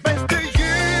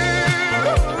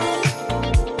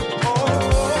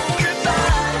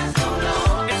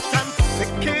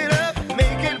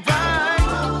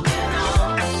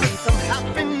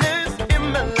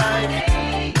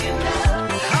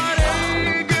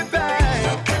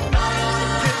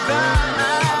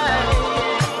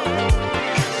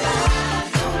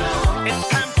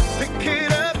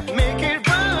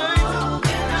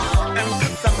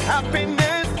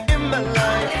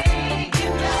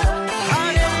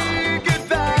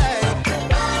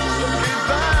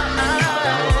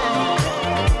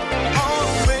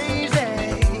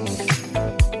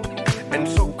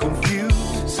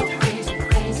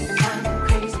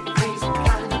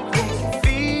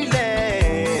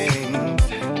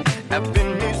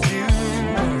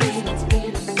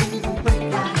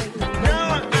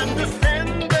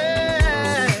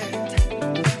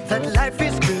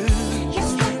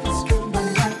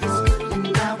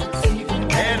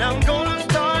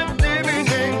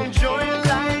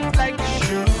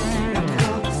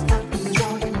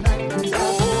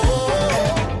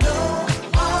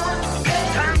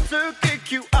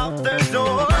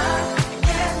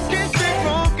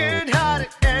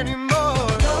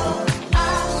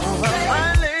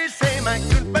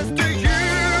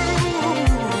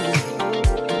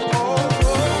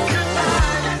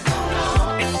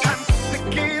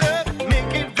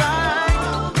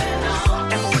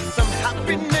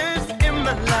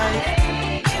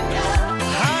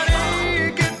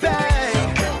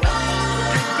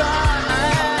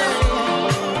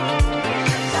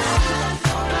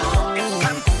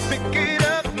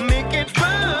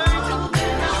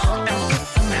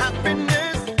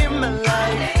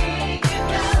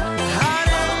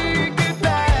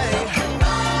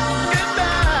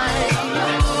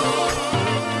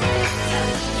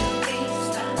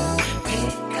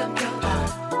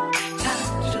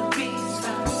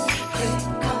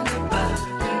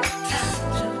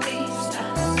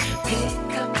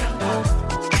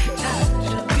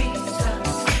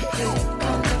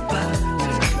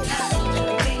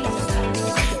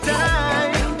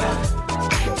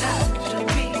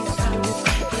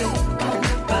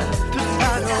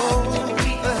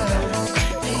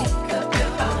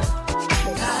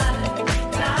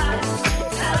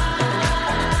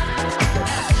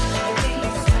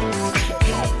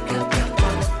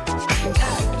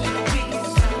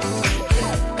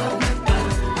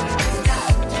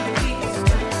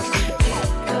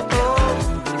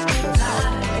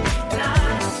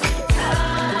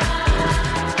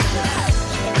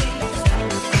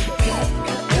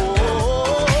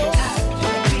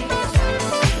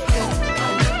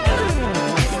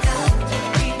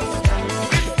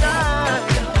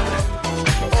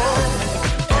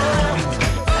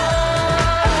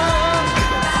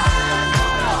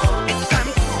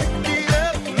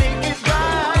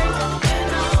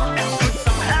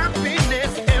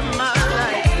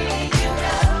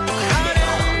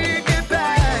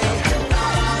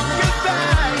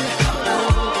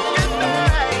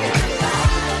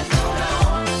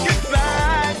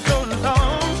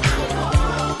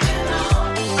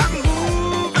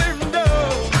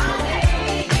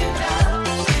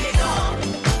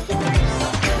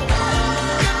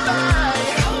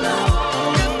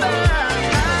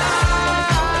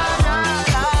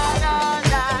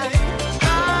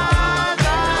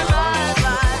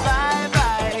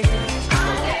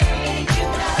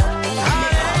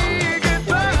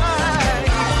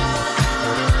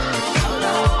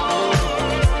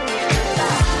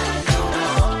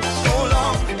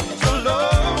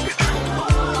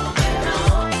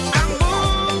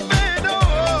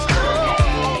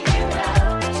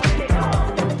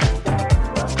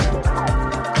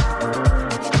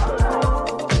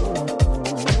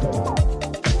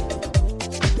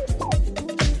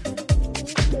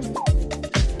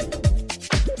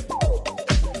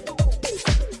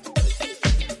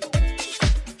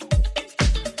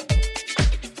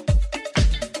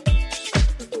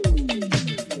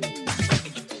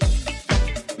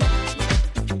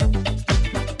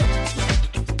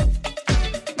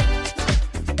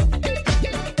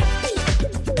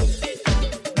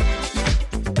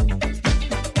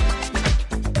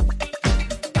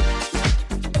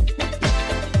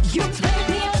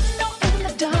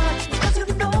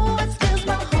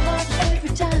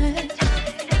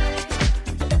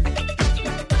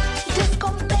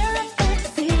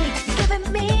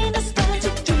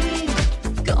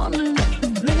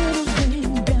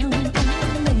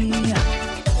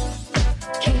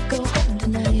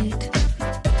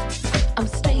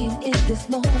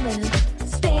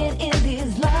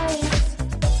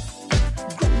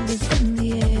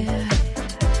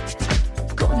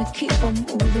on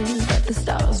moving, let the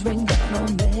stars rain down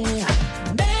on me.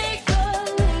 Make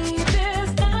believe this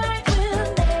night will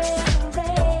never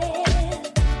end.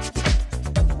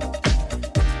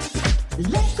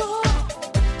 Let go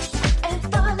and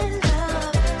fall in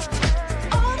love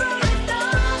over and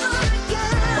over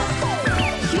again.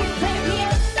 You play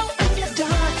piano in the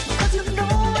dark, 'cause you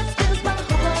know it steals my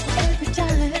heart every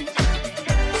time.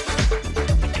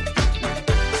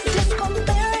 Disco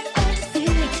Mary fantasy,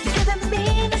 giving me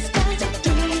nostalgic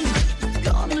dreams.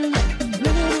 Gonna let the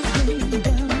rhythm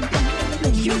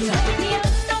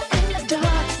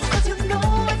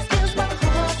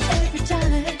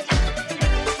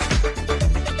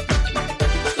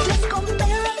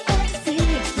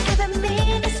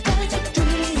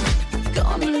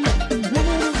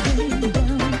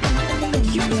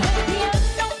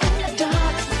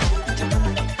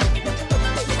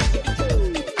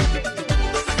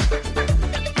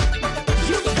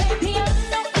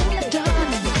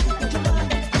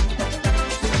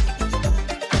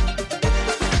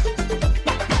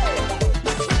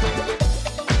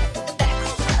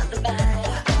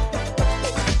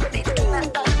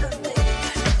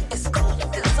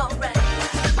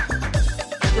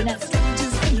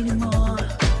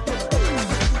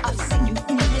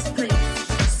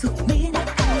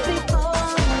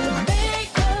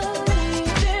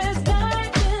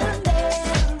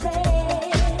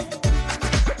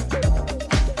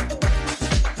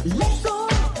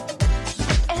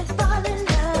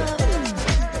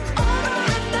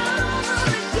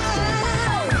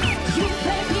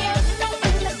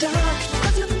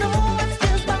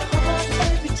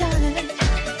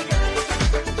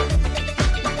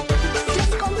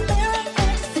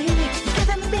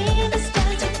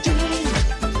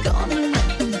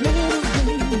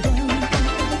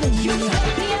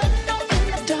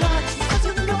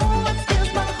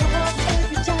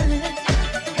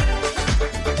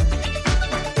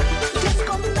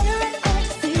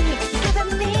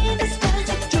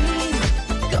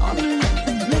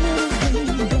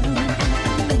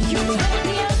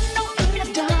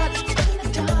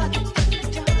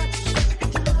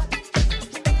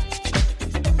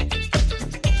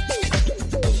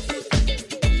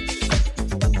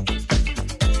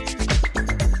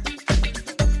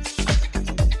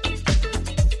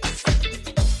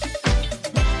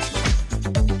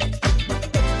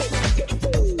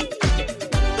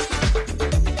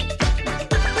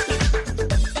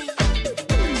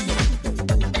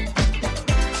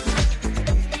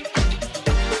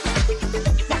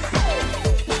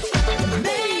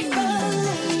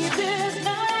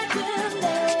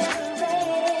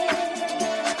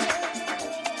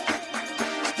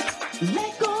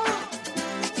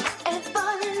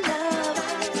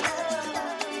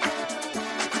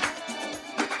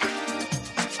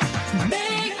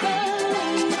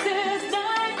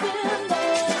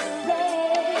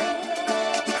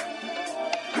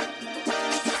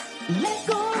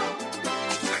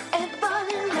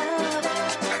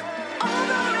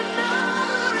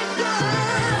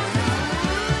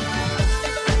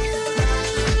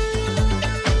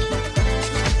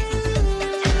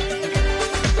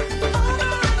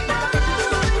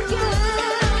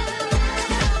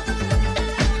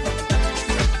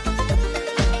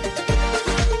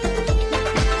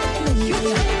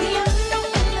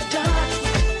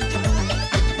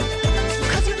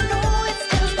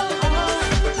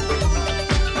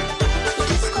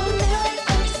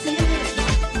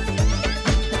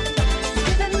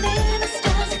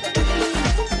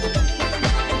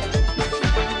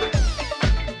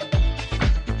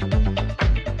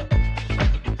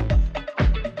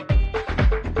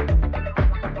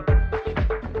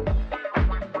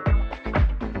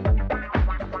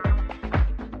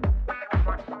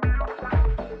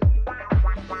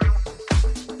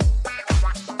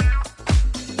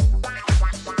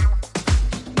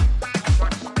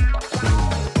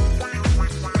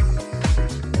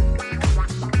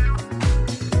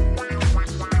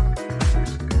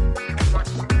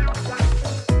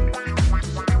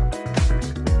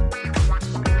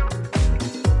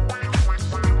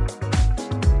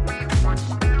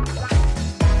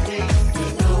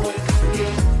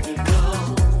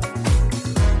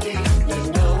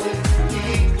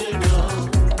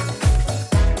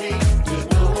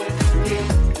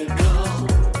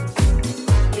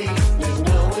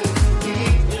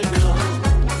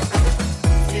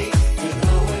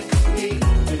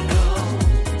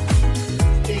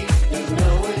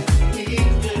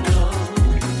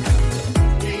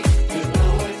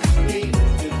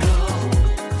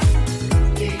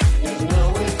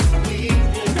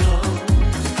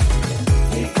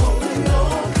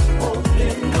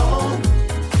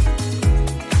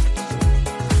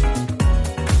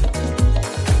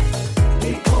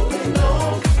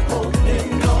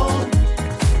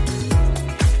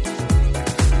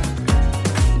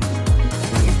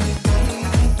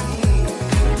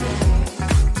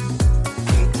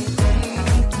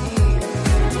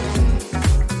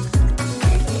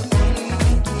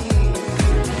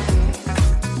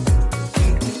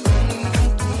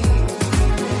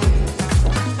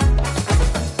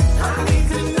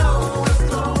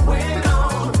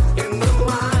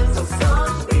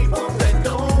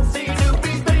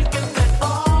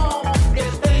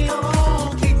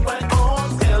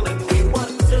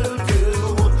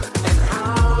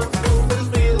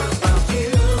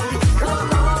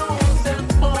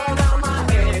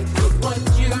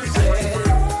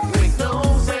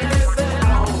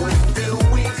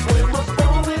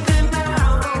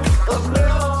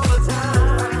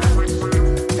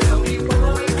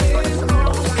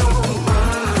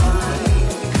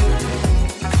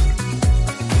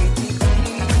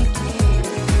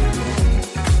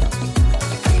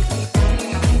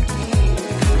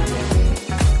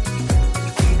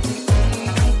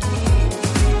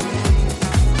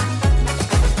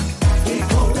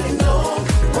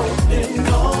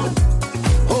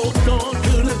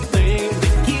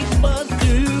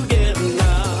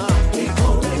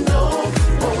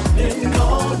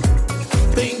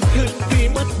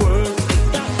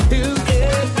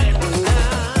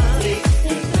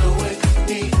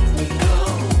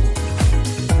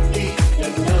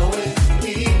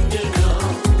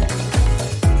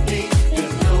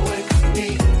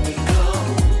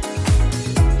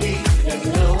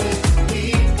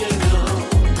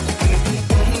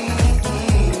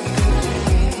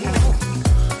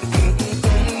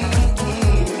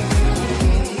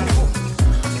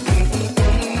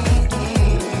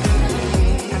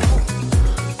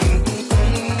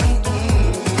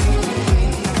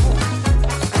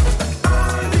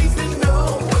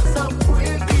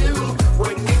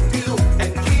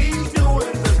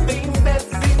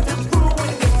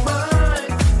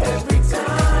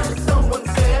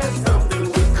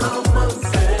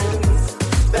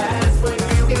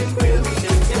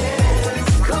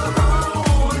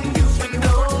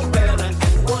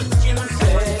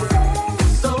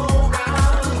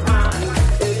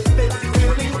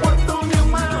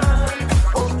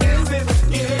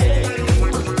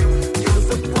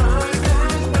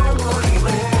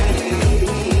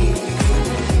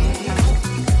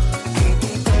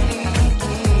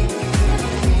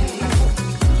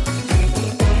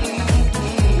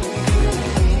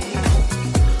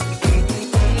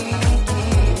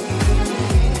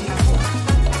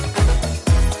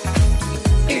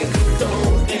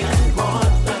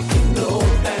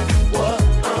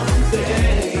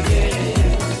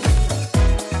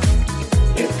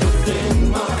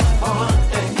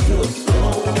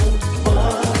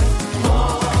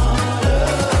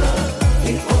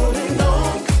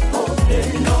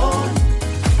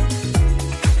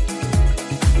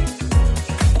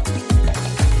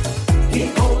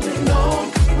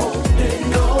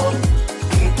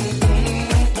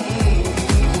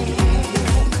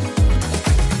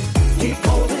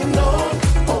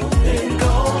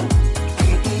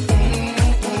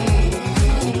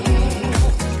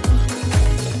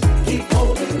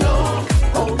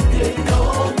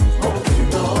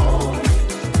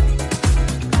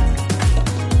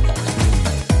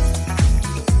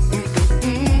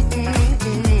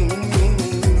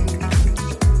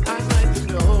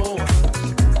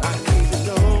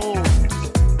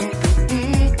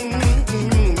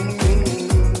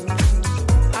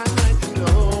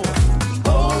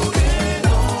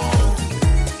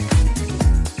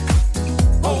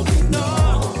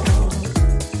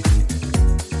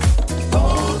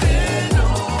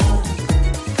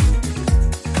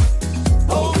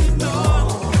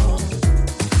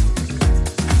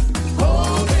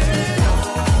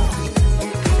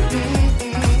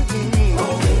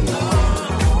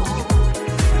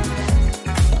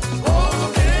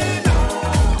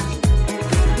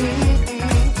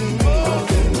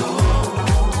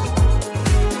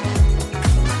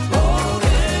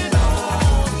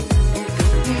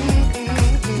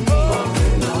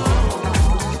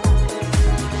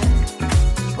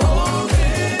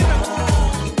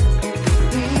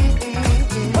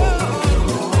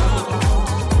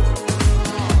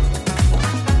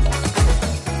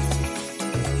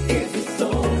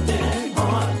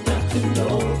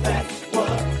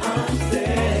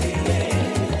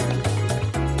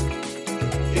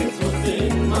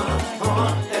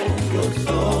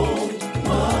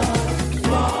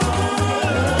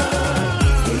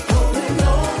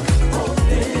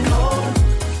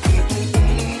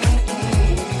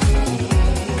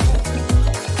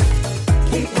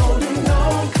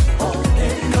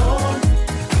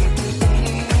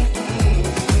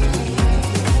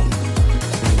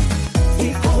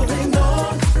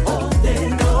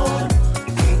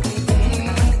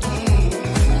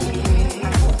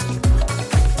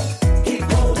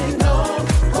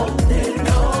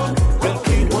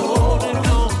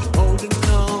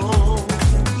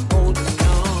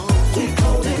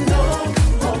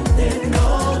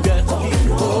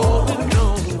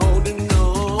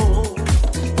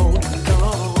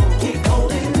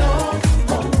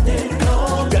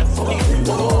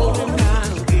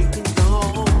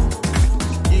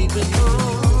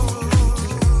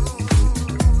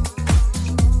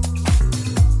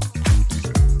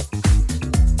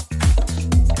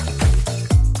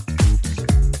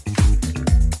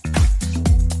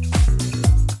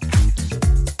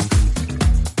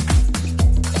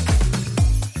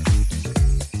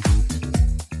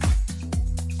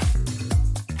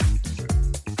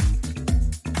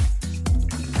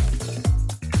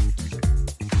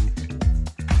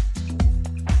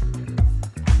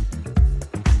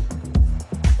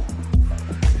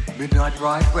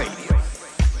Right Radio.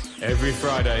 Every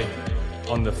Friday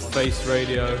on the Face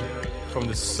Radio from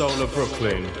the soul of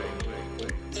Brooklyn.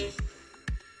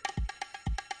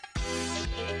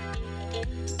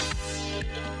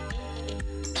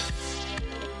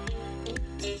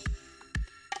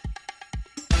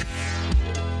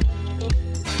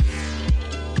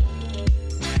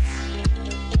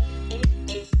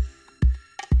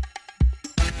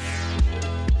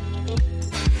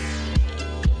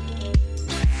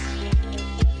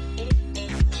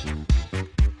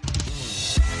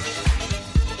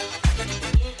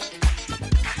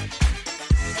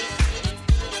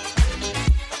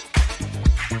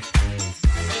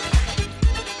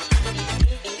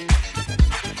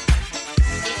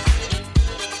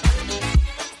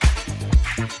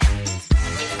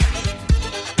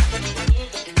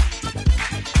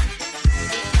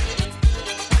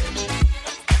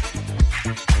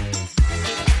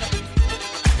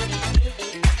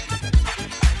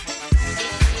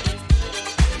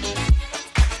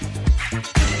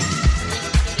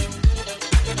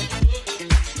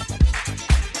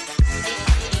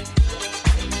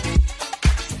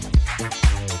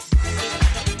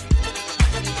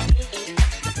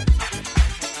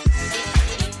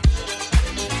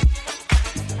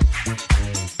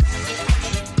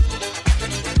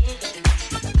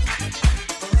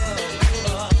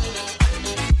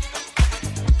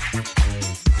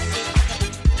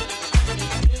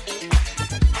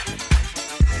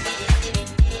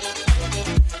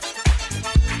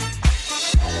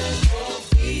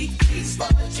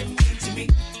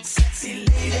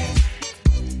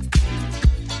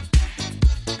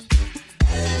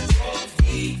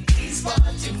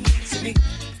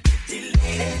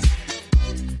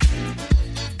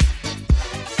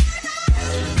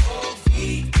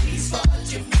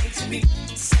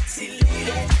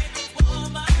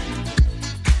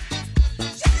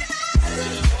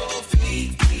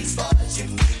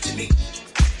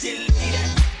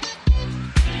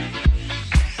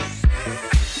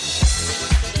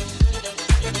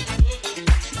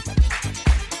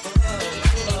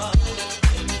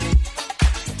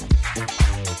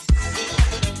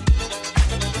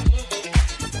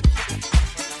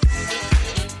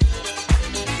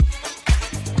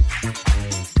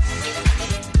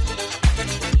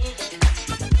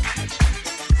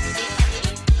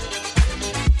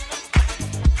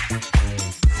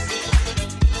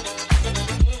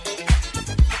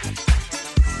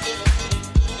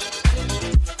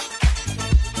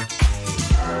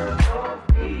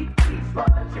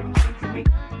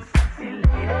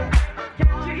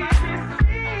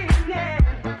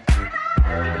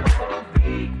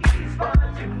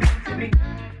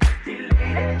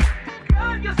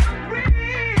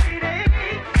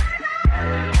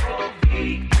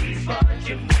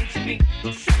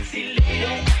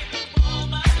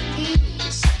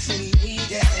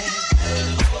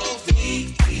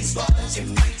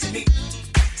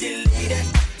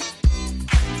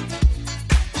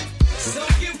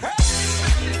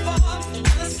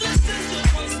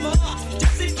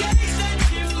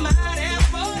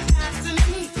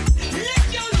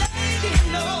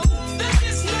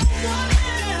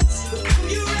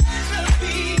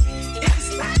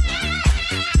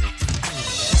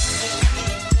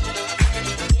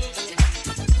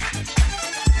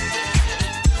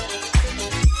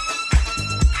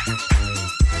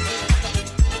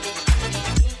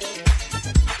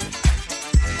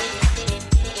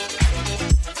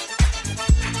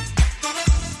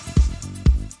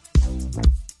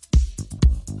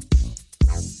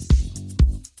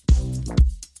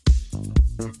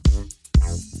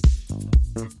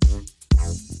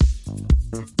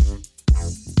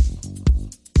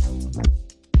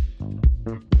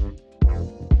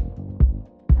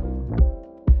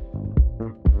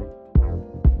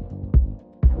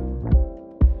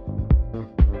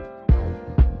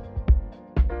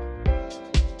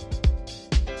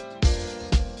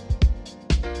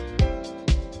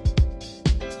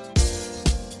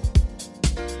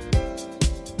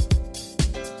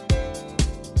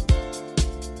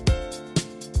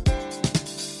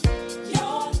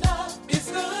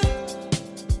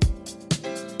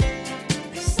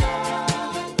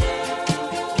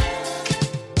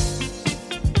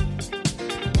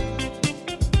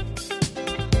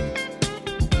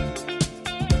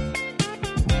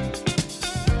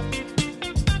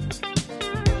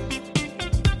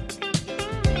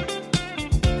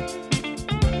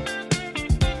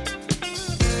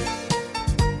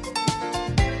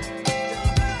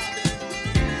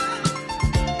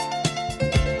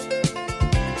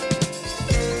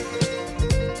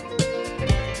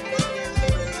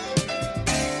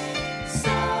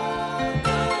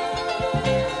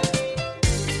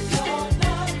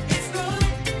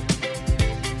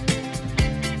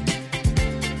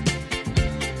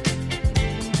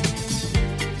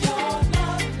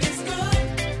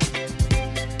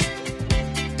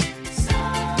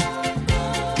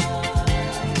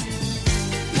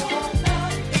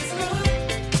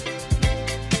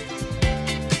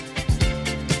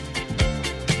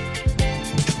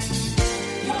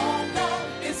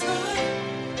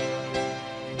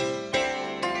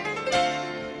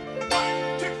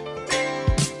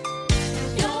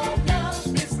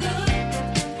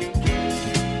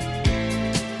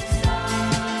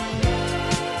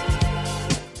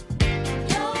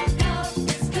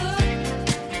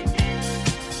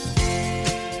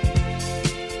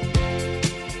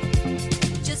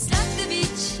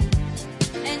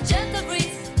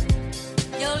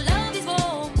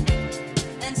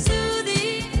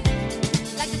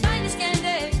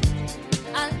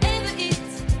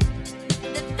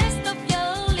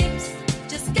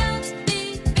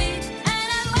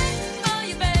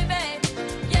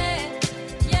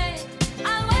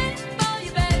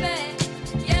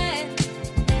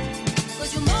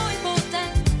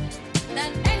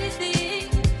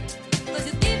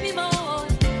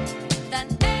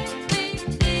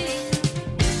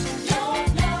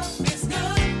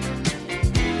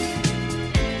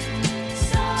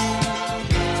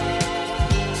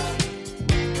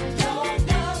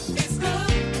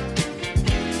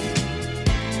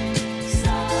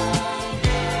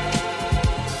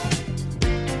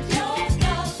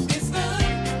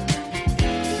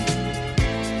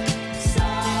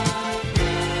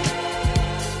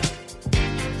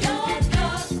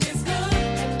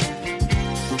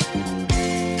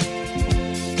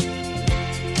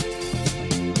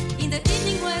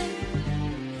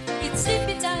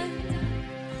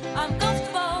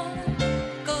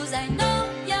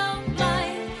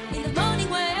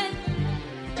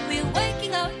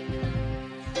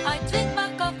 I drink my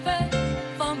coffee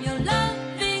from your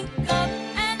loving cup,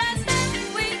 and I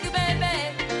stand with you, baby.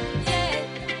 Yeah,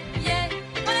 yeah.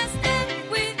 When I stand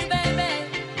with you, baby.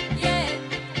 Yeah.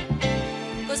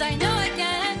 'Cause I know I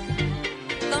can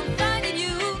confide in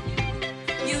you.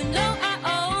 You know I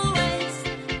always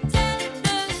tell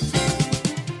the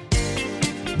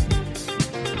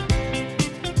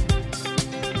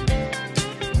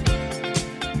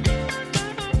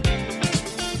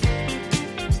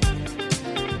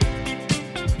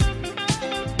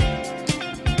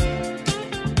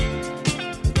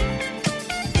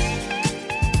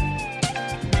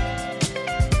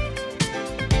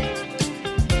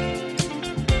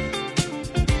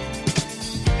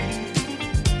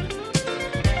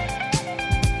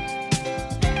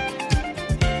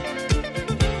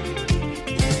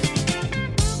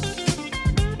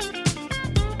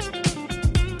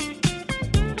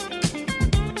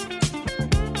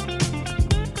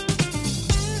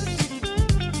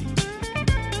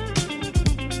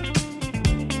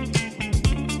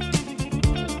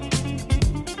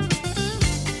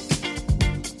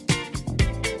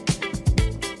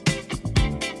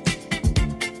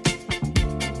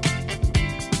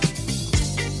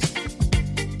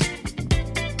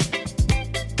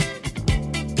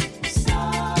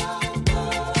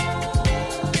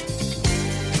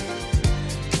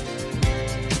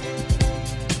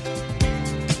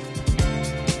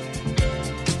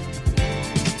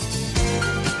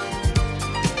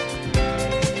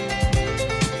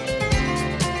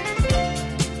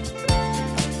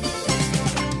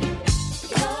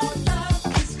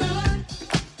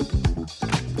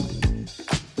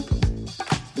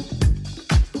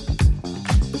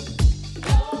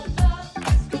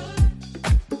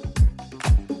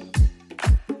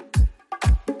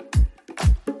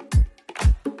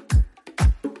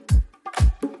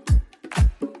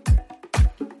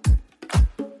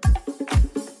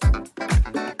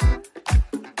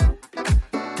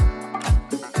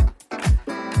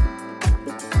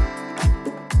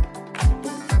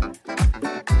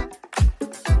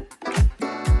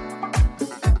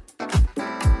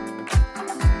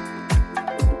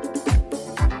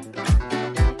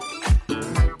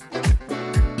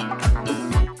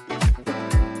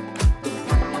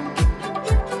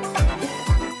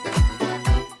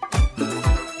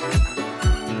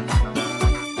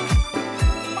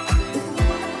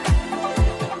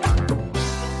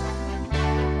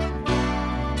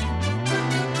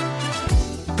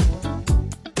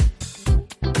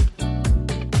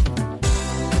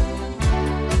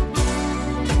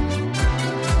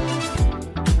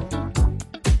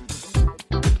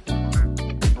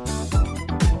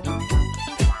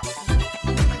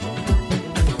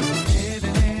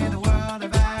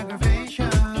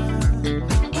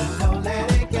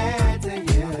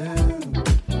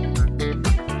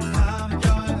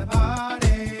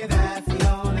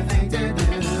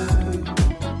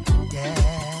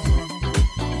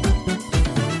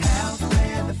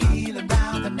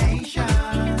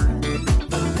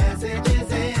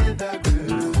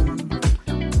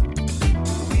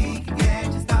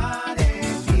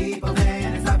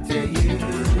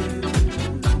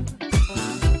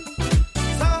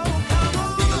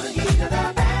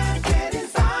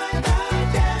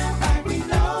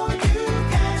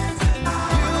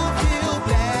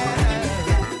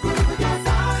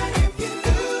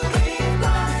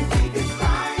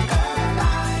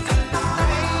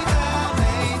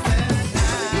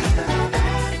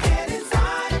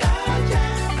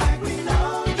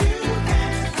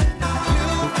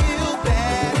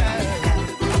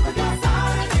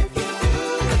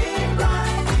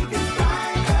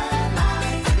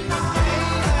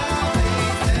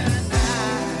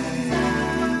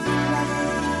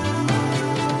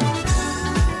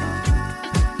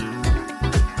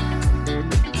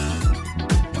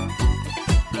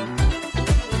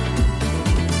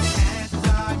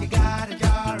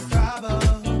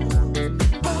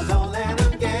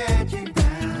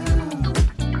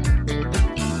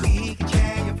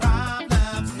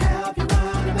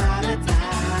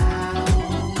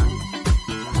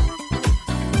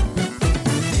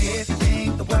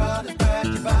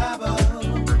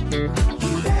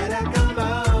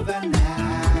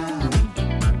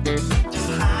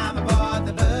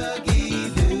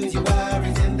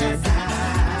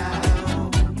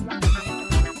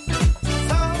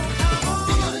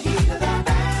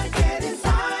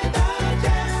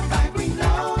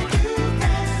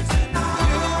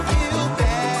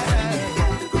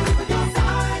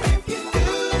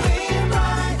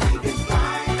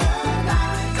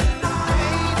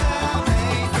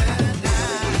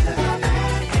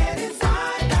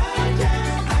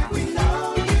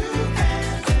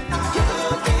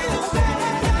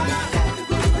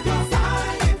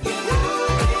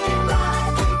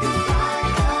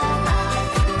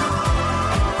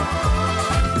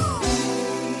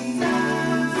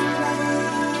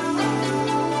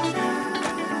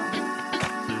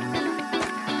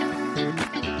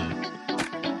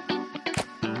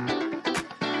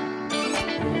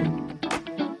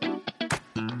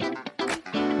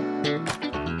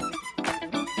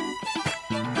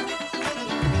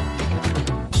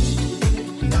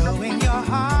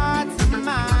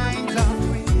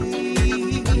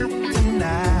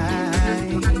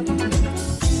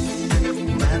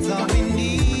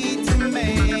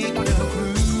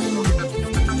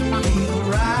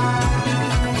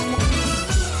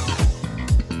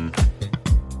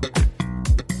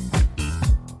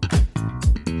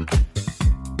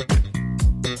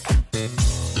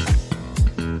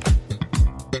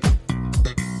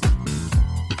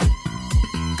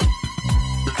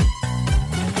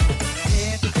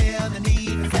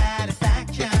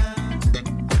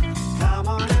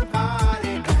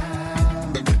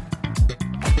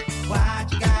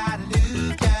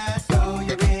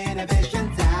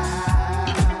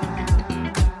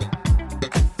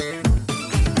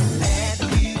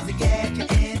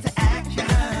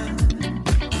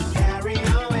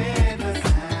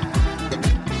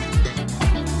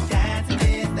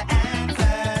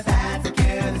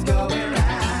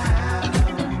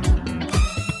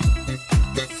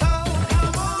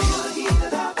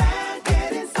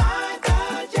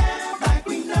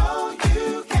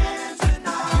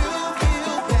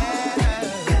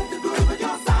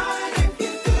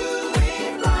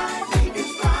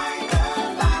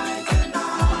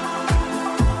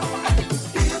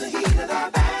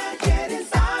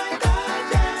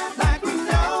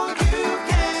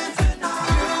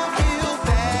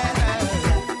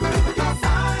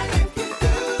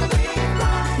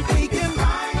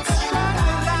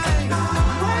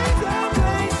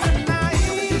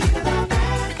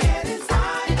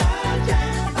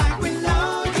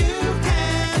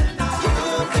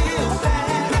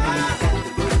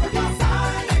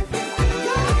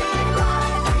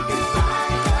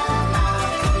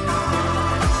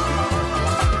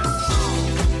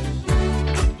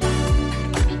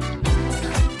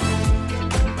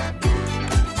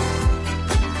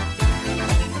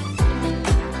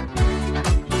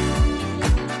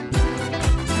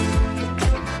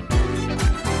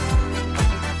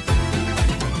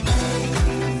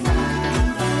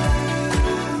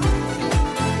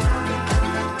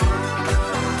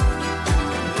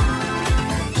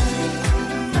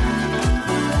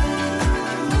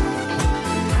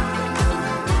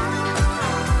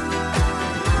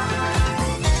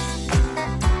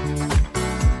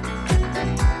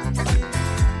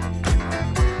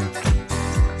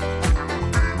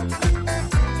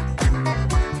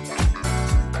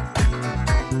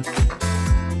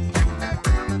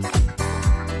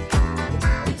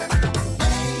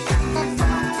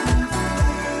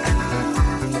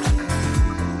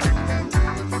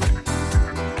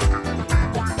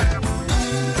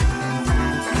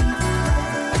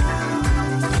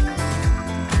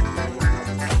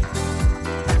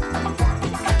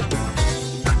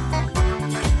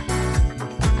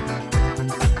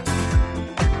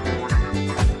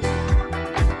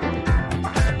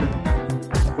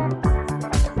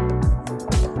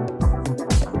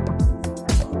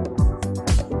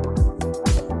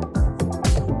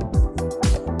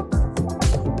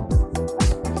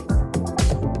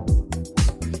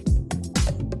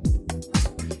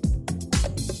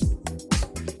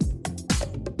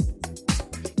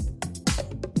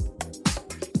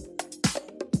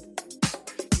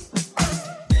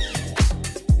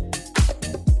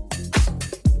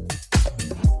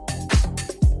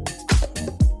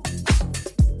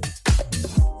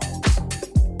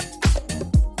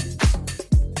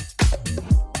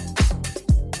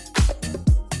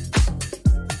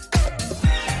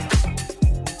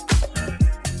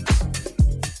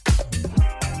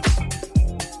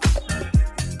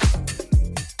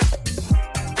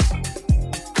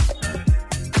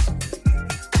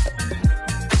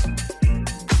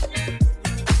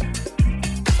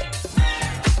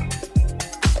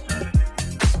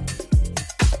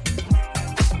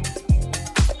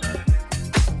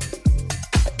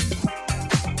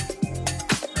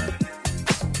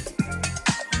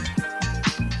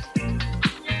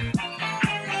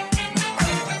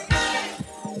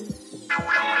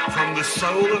From the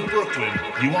soul of Brooklyn,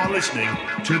 you are listening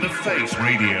to The Face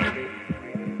Radio.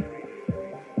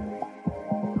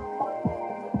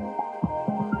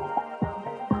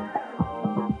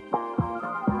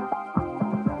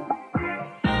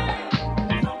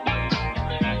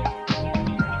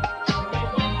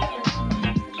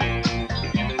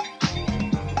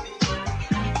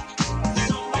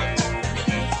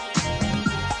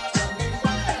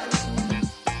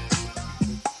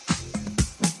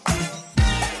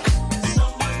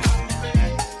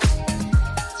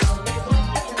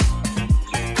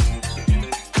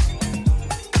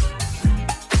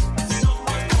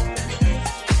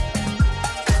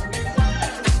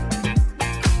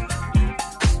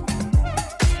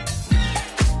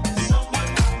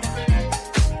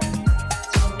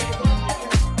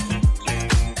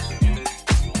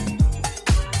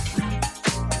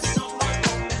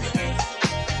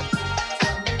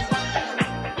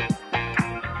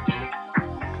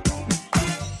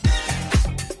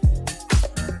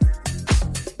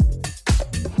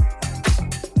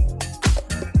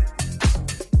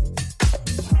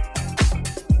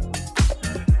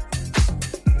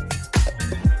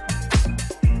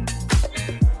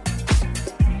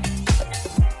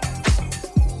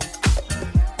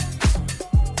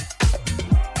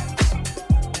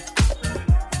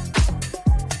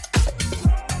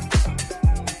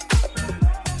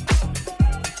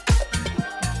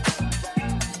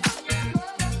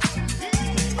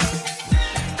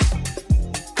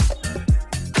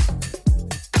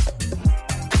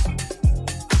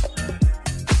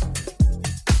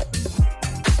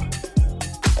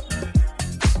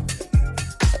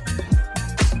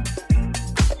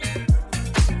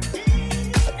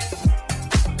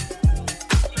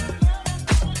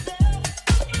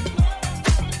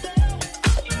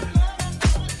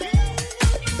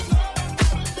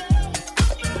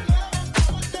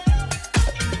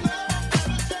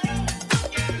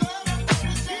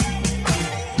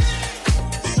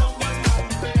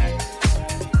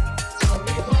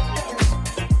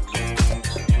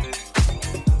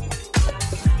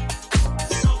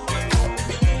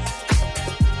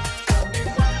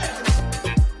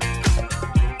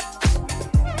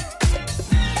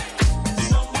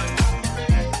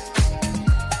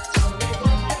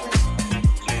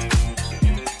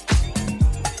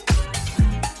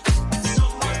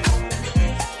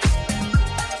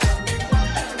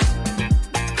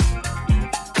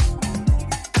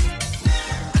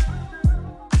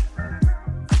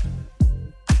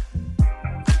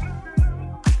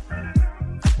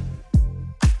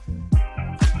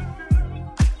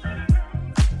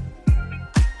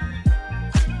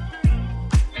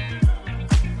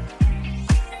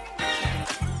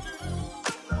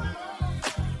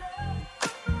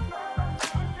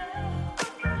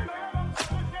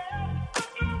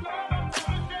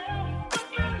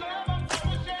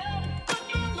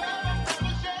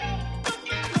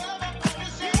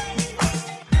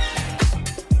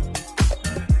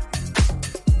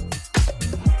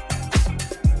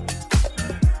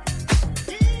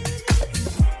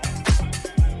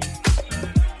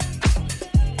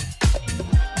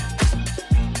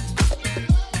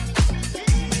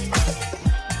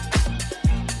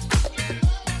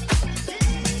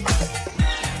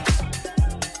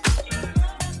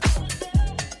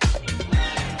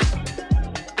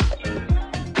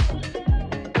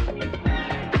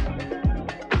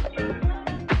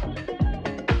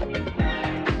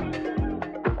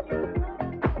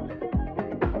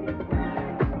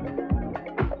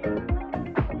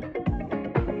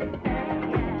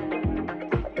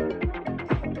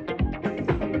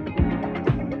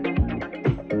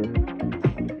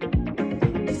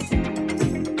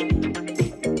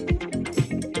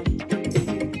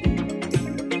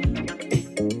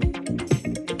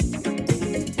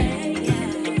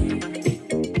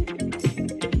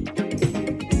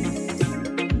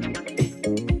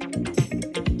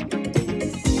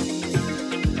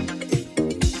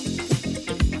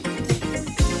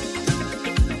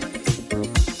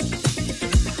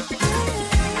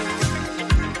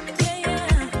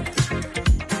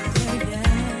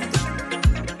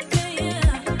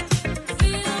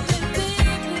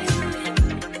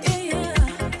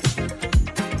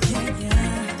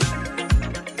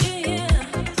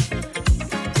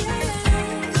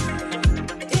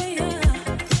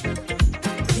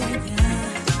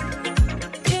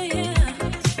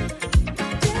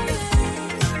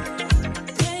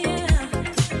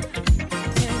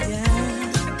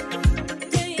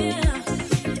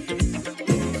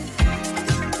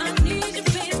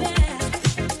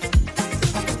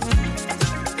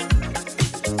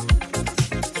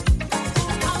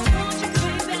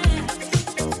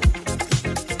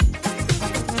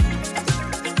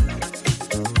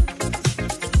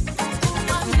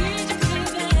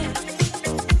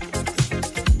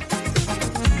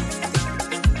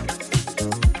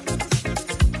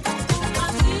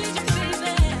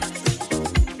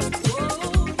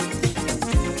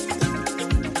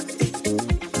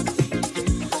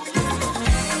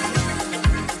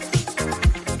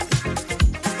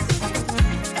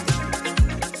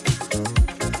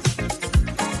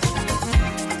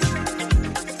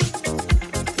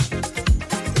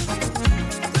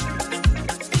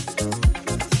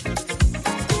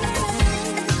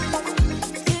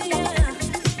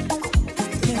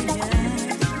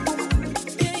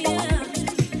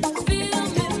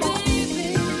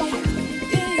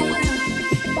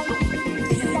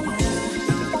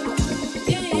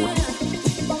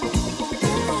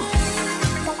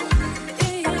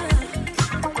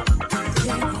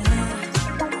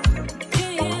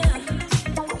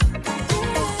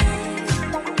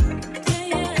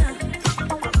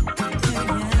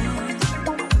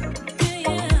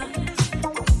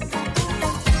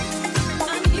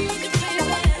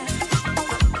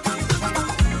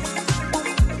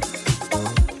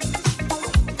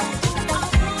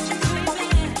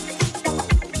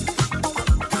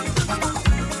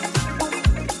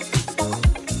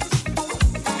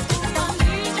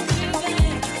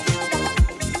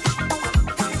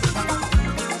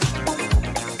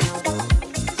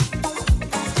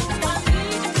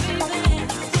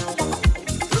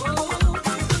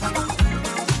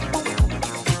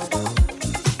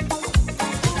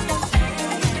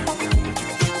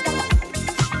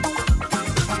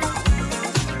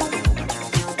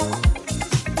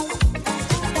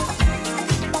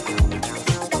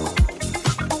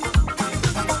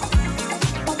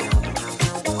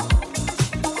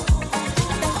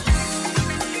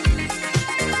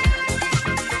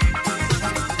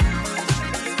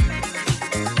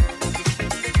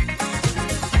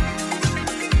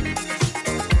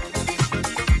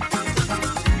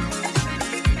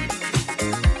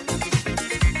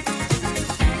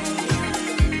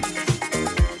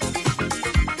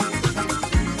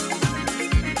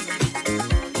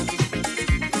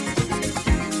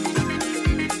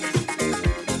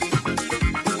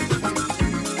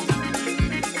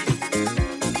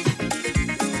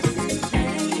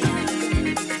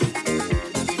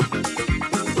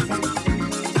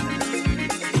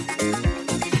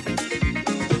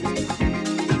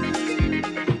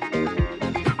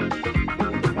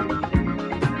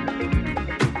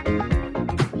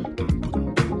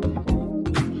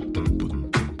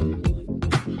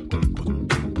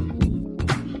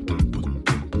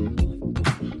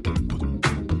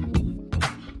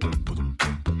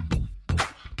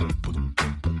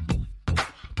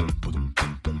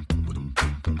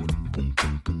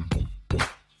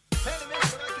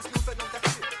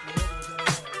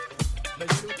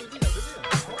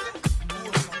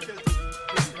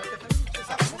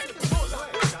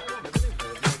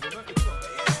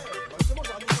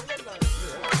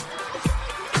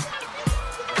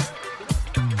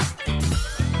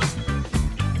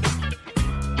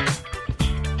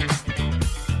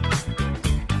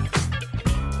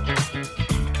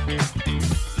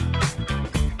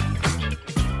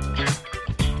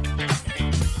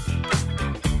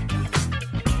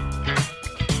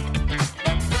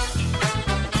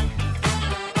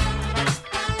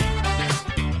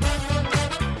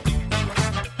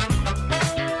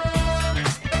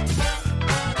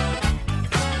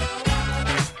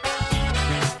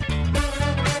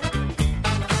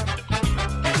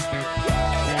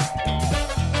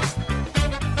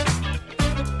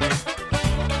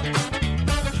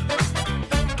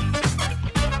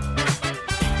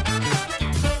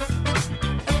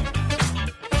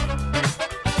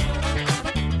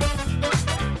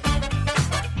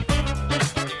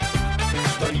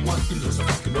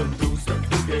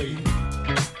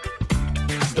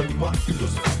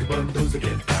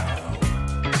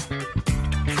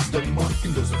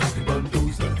 walking those funky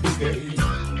bundles, the boogie.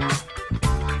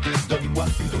 Done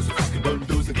walking those funky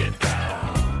bundles to get down.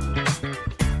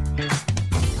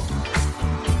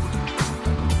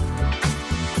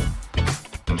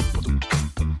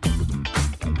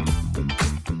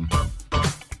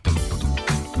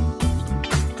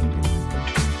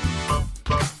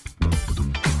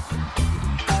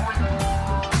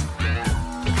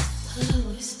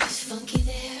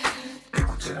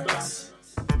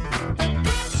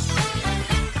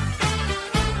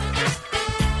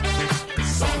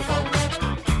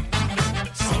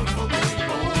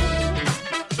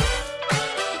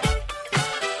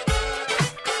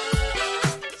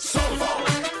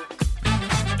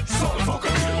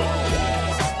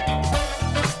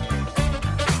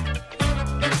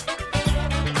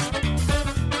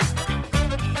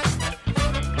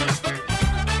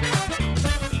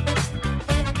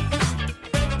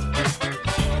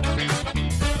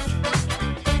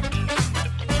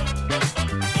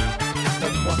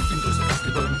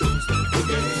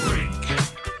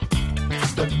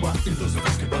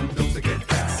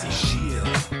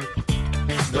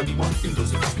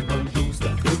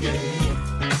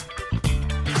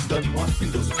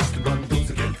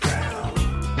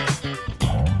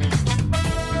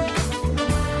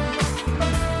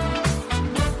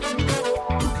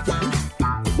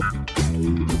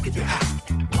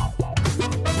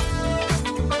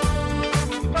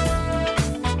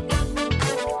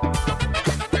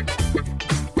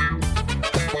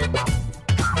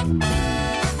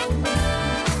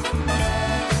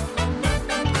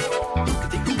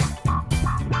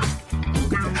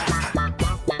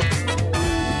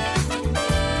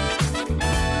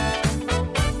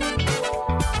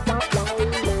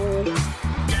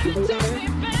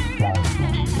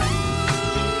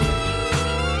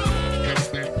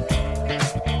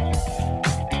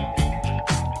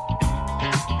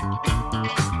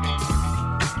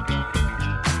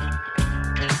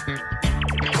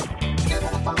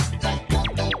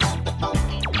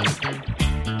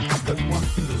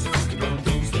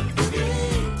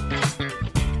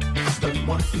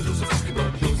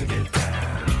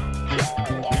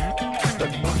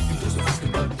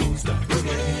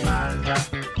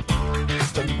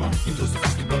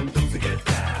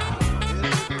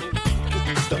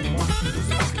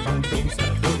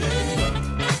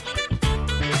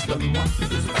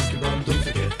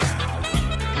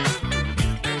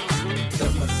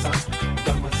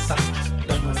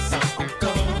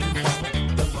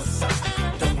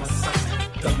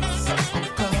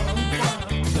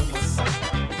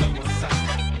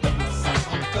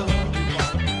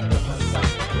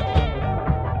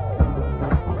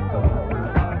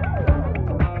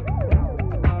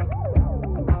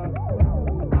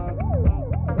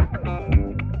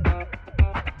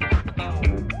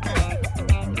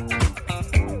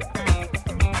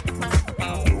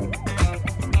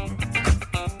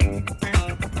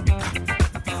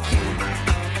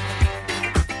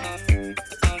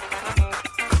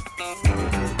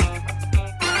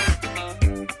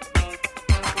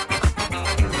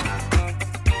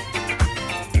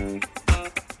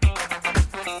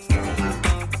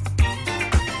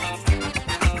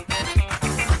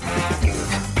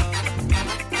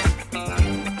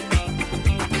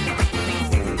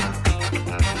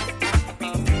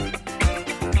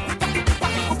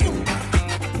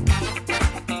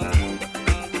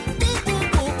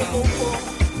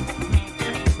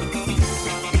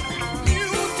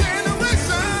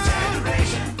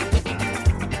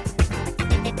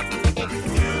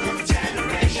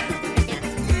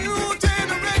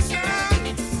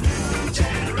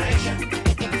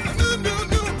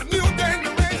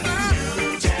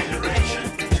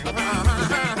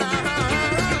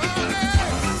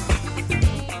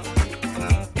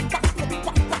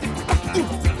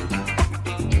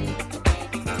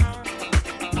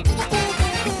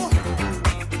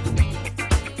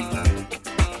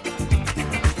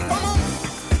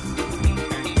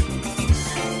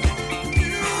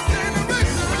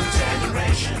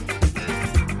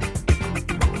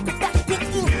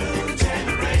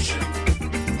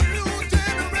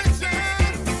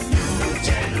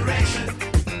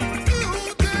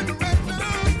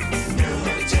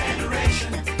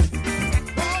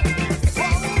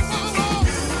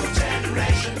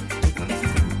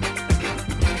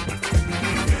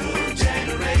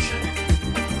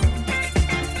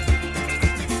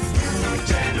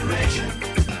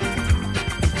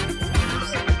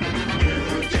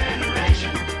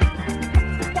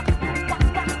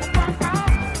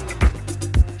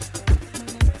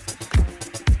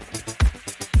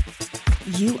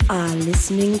 You are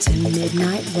listening to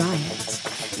Midnight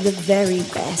Riot, the very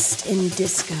best in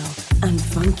disco and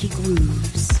funky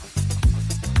grooves.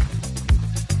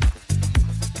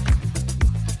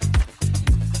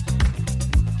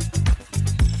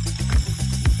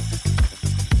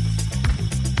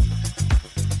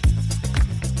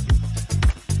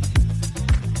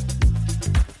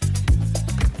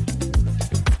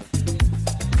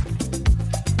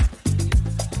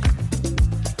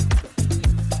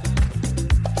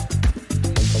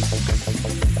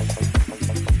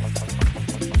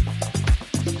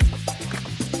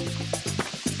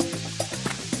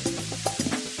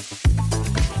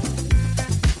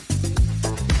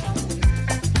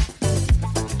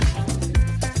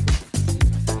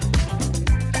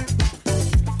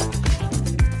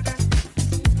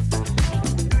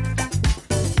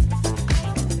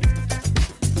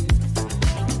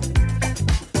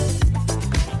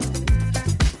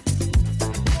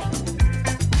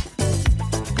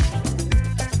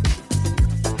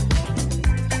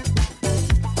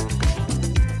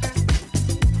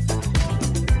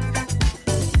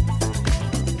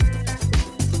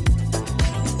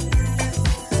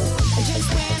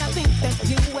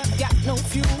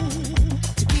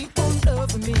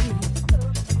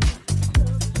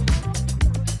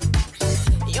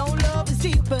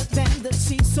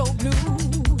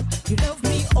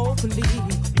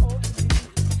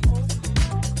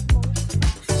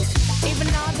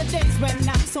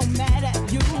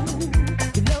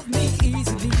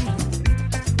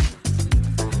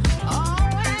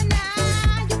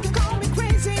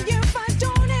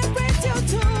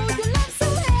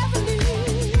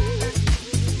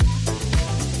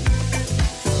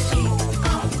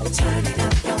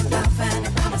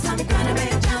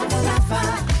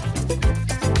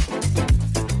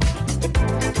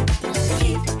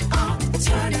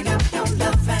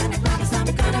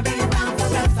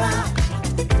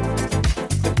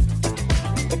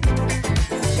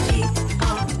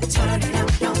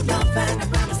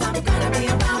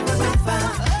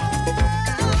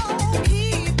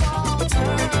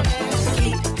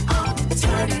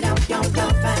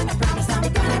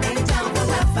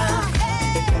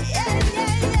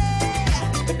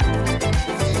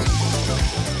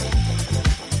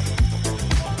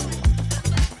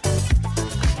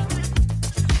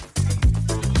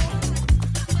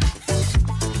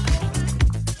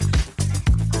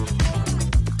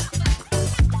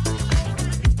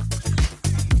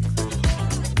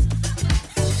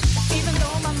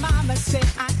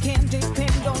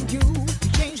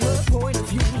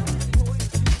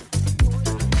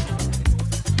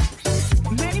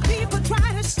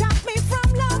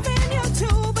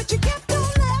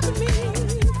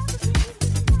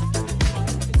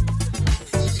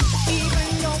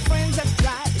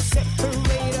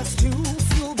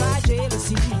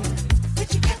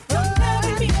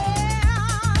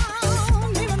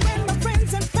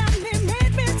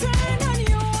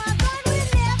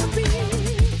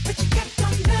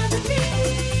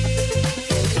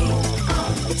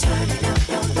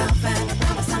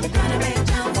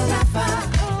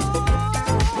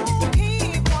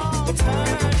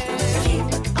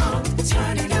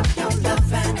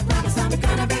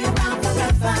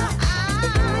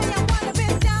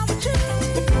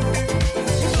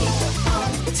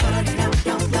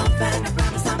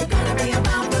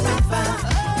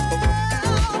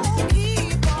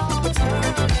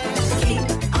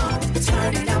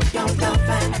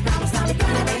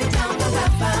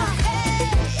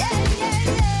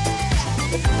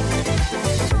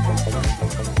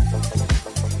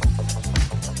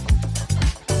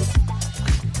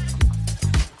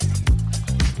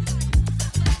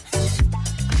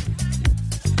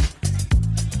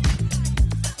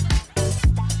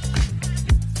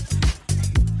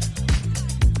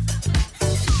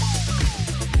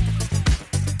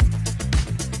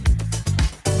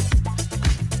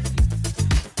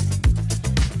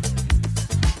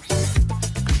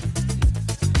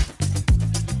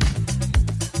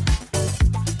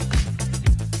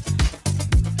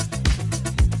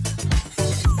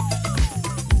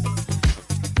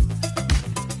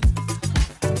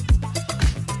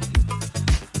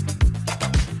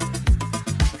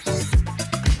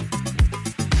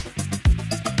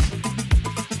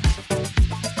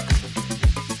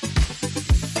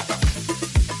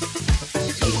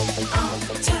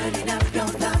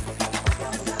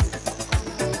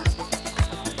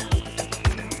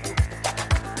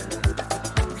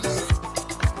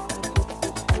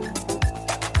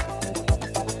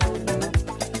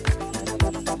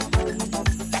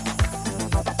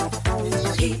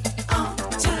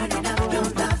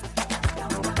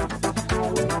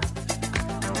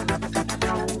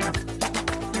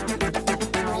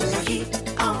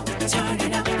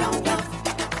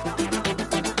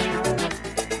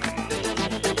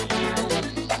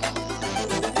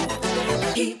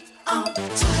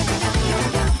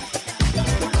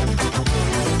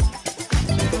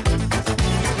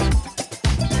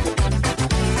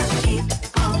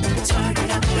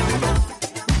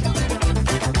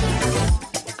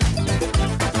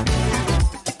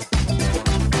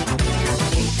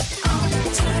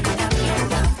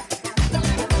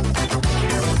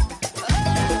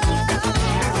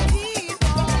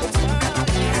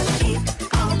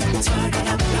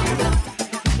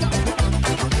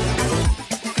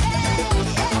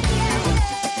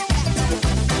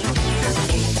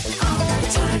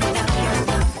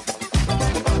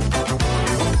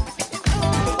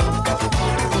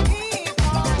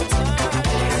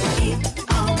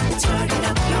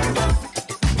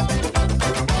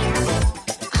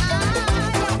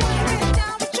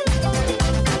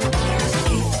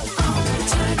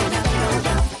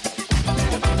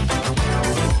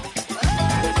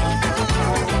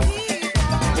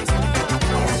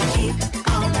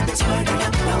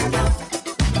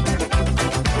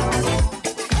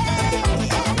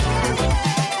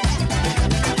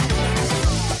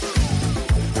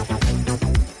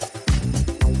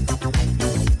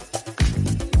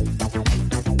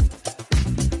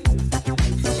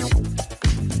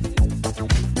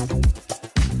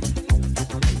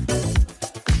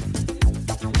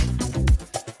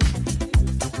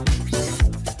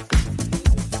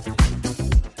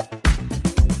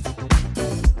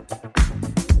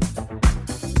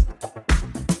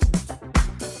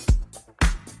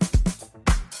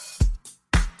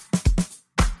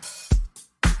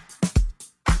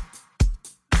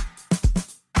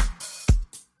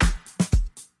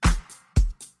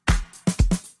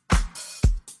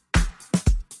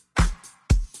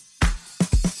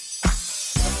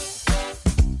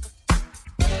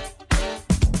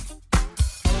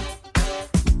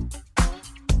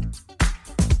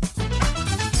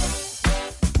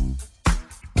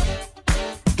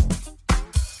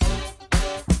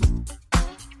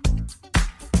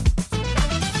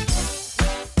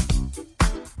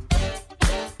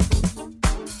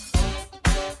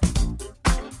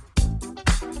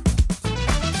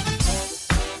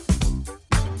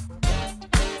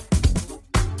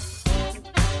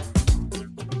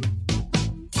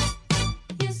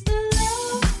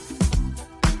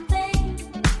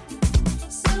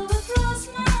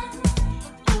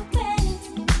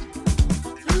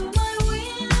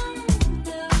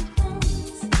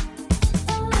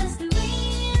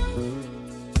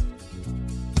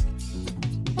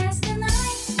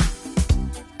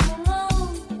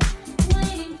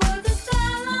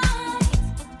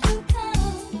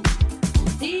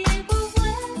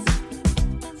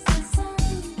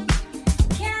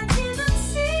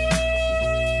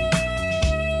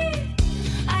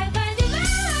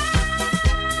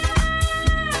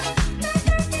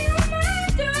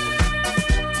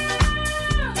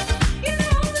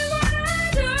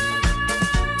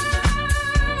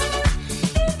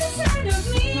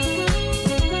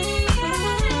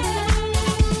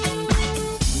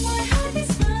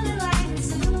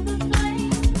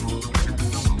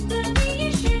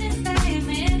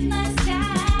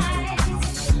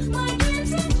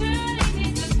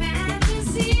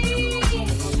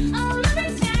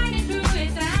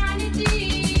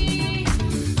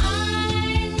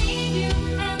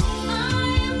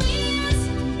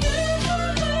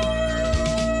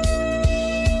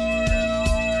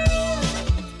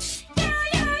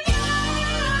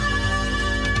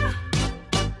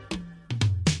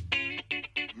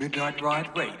 Midnight Riot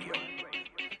Radio.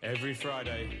 Every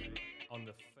Friday on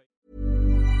the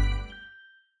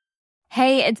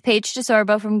Hey, it's Paige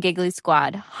DeSorbo from Giggly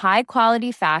Squad. High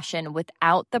quality fashion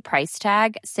without the price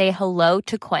tag. Say hello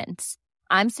to Quince.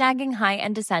 I'm snagging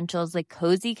high-end essentials like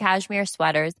cozy cashmere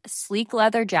sweaters, sleek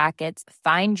leather jackets,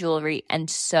 fine jewelry, and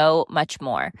so much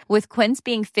more. With Quince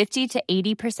being 50 to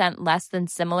 80% less than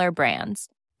similar brands.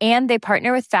 And they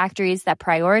partner with factories that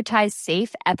prioritize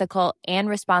safe, ethical, and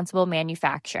responsible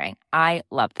manufacturing. I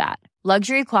love that.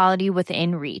 Luxury quality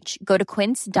within reach. Go to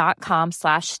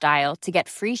quince.com/style to get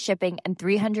free shipping and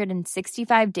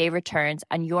 365-day returns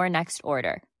on your next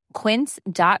order.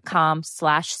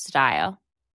 Quince.com/style.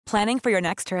 Planning for your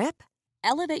next trip?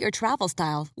 Elevate your travel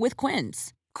style with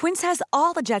Quince. Quince has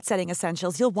all the jet-setting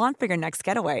essentials you'll want for your next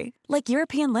getaway, like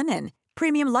European linen,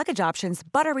 premium luggage options,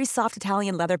 buttery soft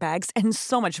Italian leather bags, and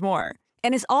so much more.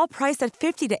 And is all priced at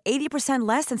 50 to 80%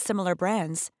 less than similar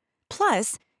brands.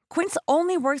 Plus, Quince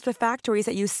only works with factories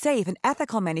that use safe and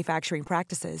ethical manufacturing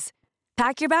practices.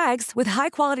 Pack your bags with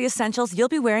high-quality essentials you'll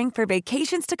be wearing for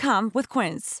vacations to come with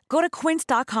Quince. Go to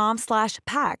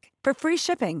quince.com/pack for free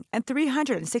shipping and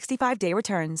 365-day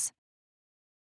returns.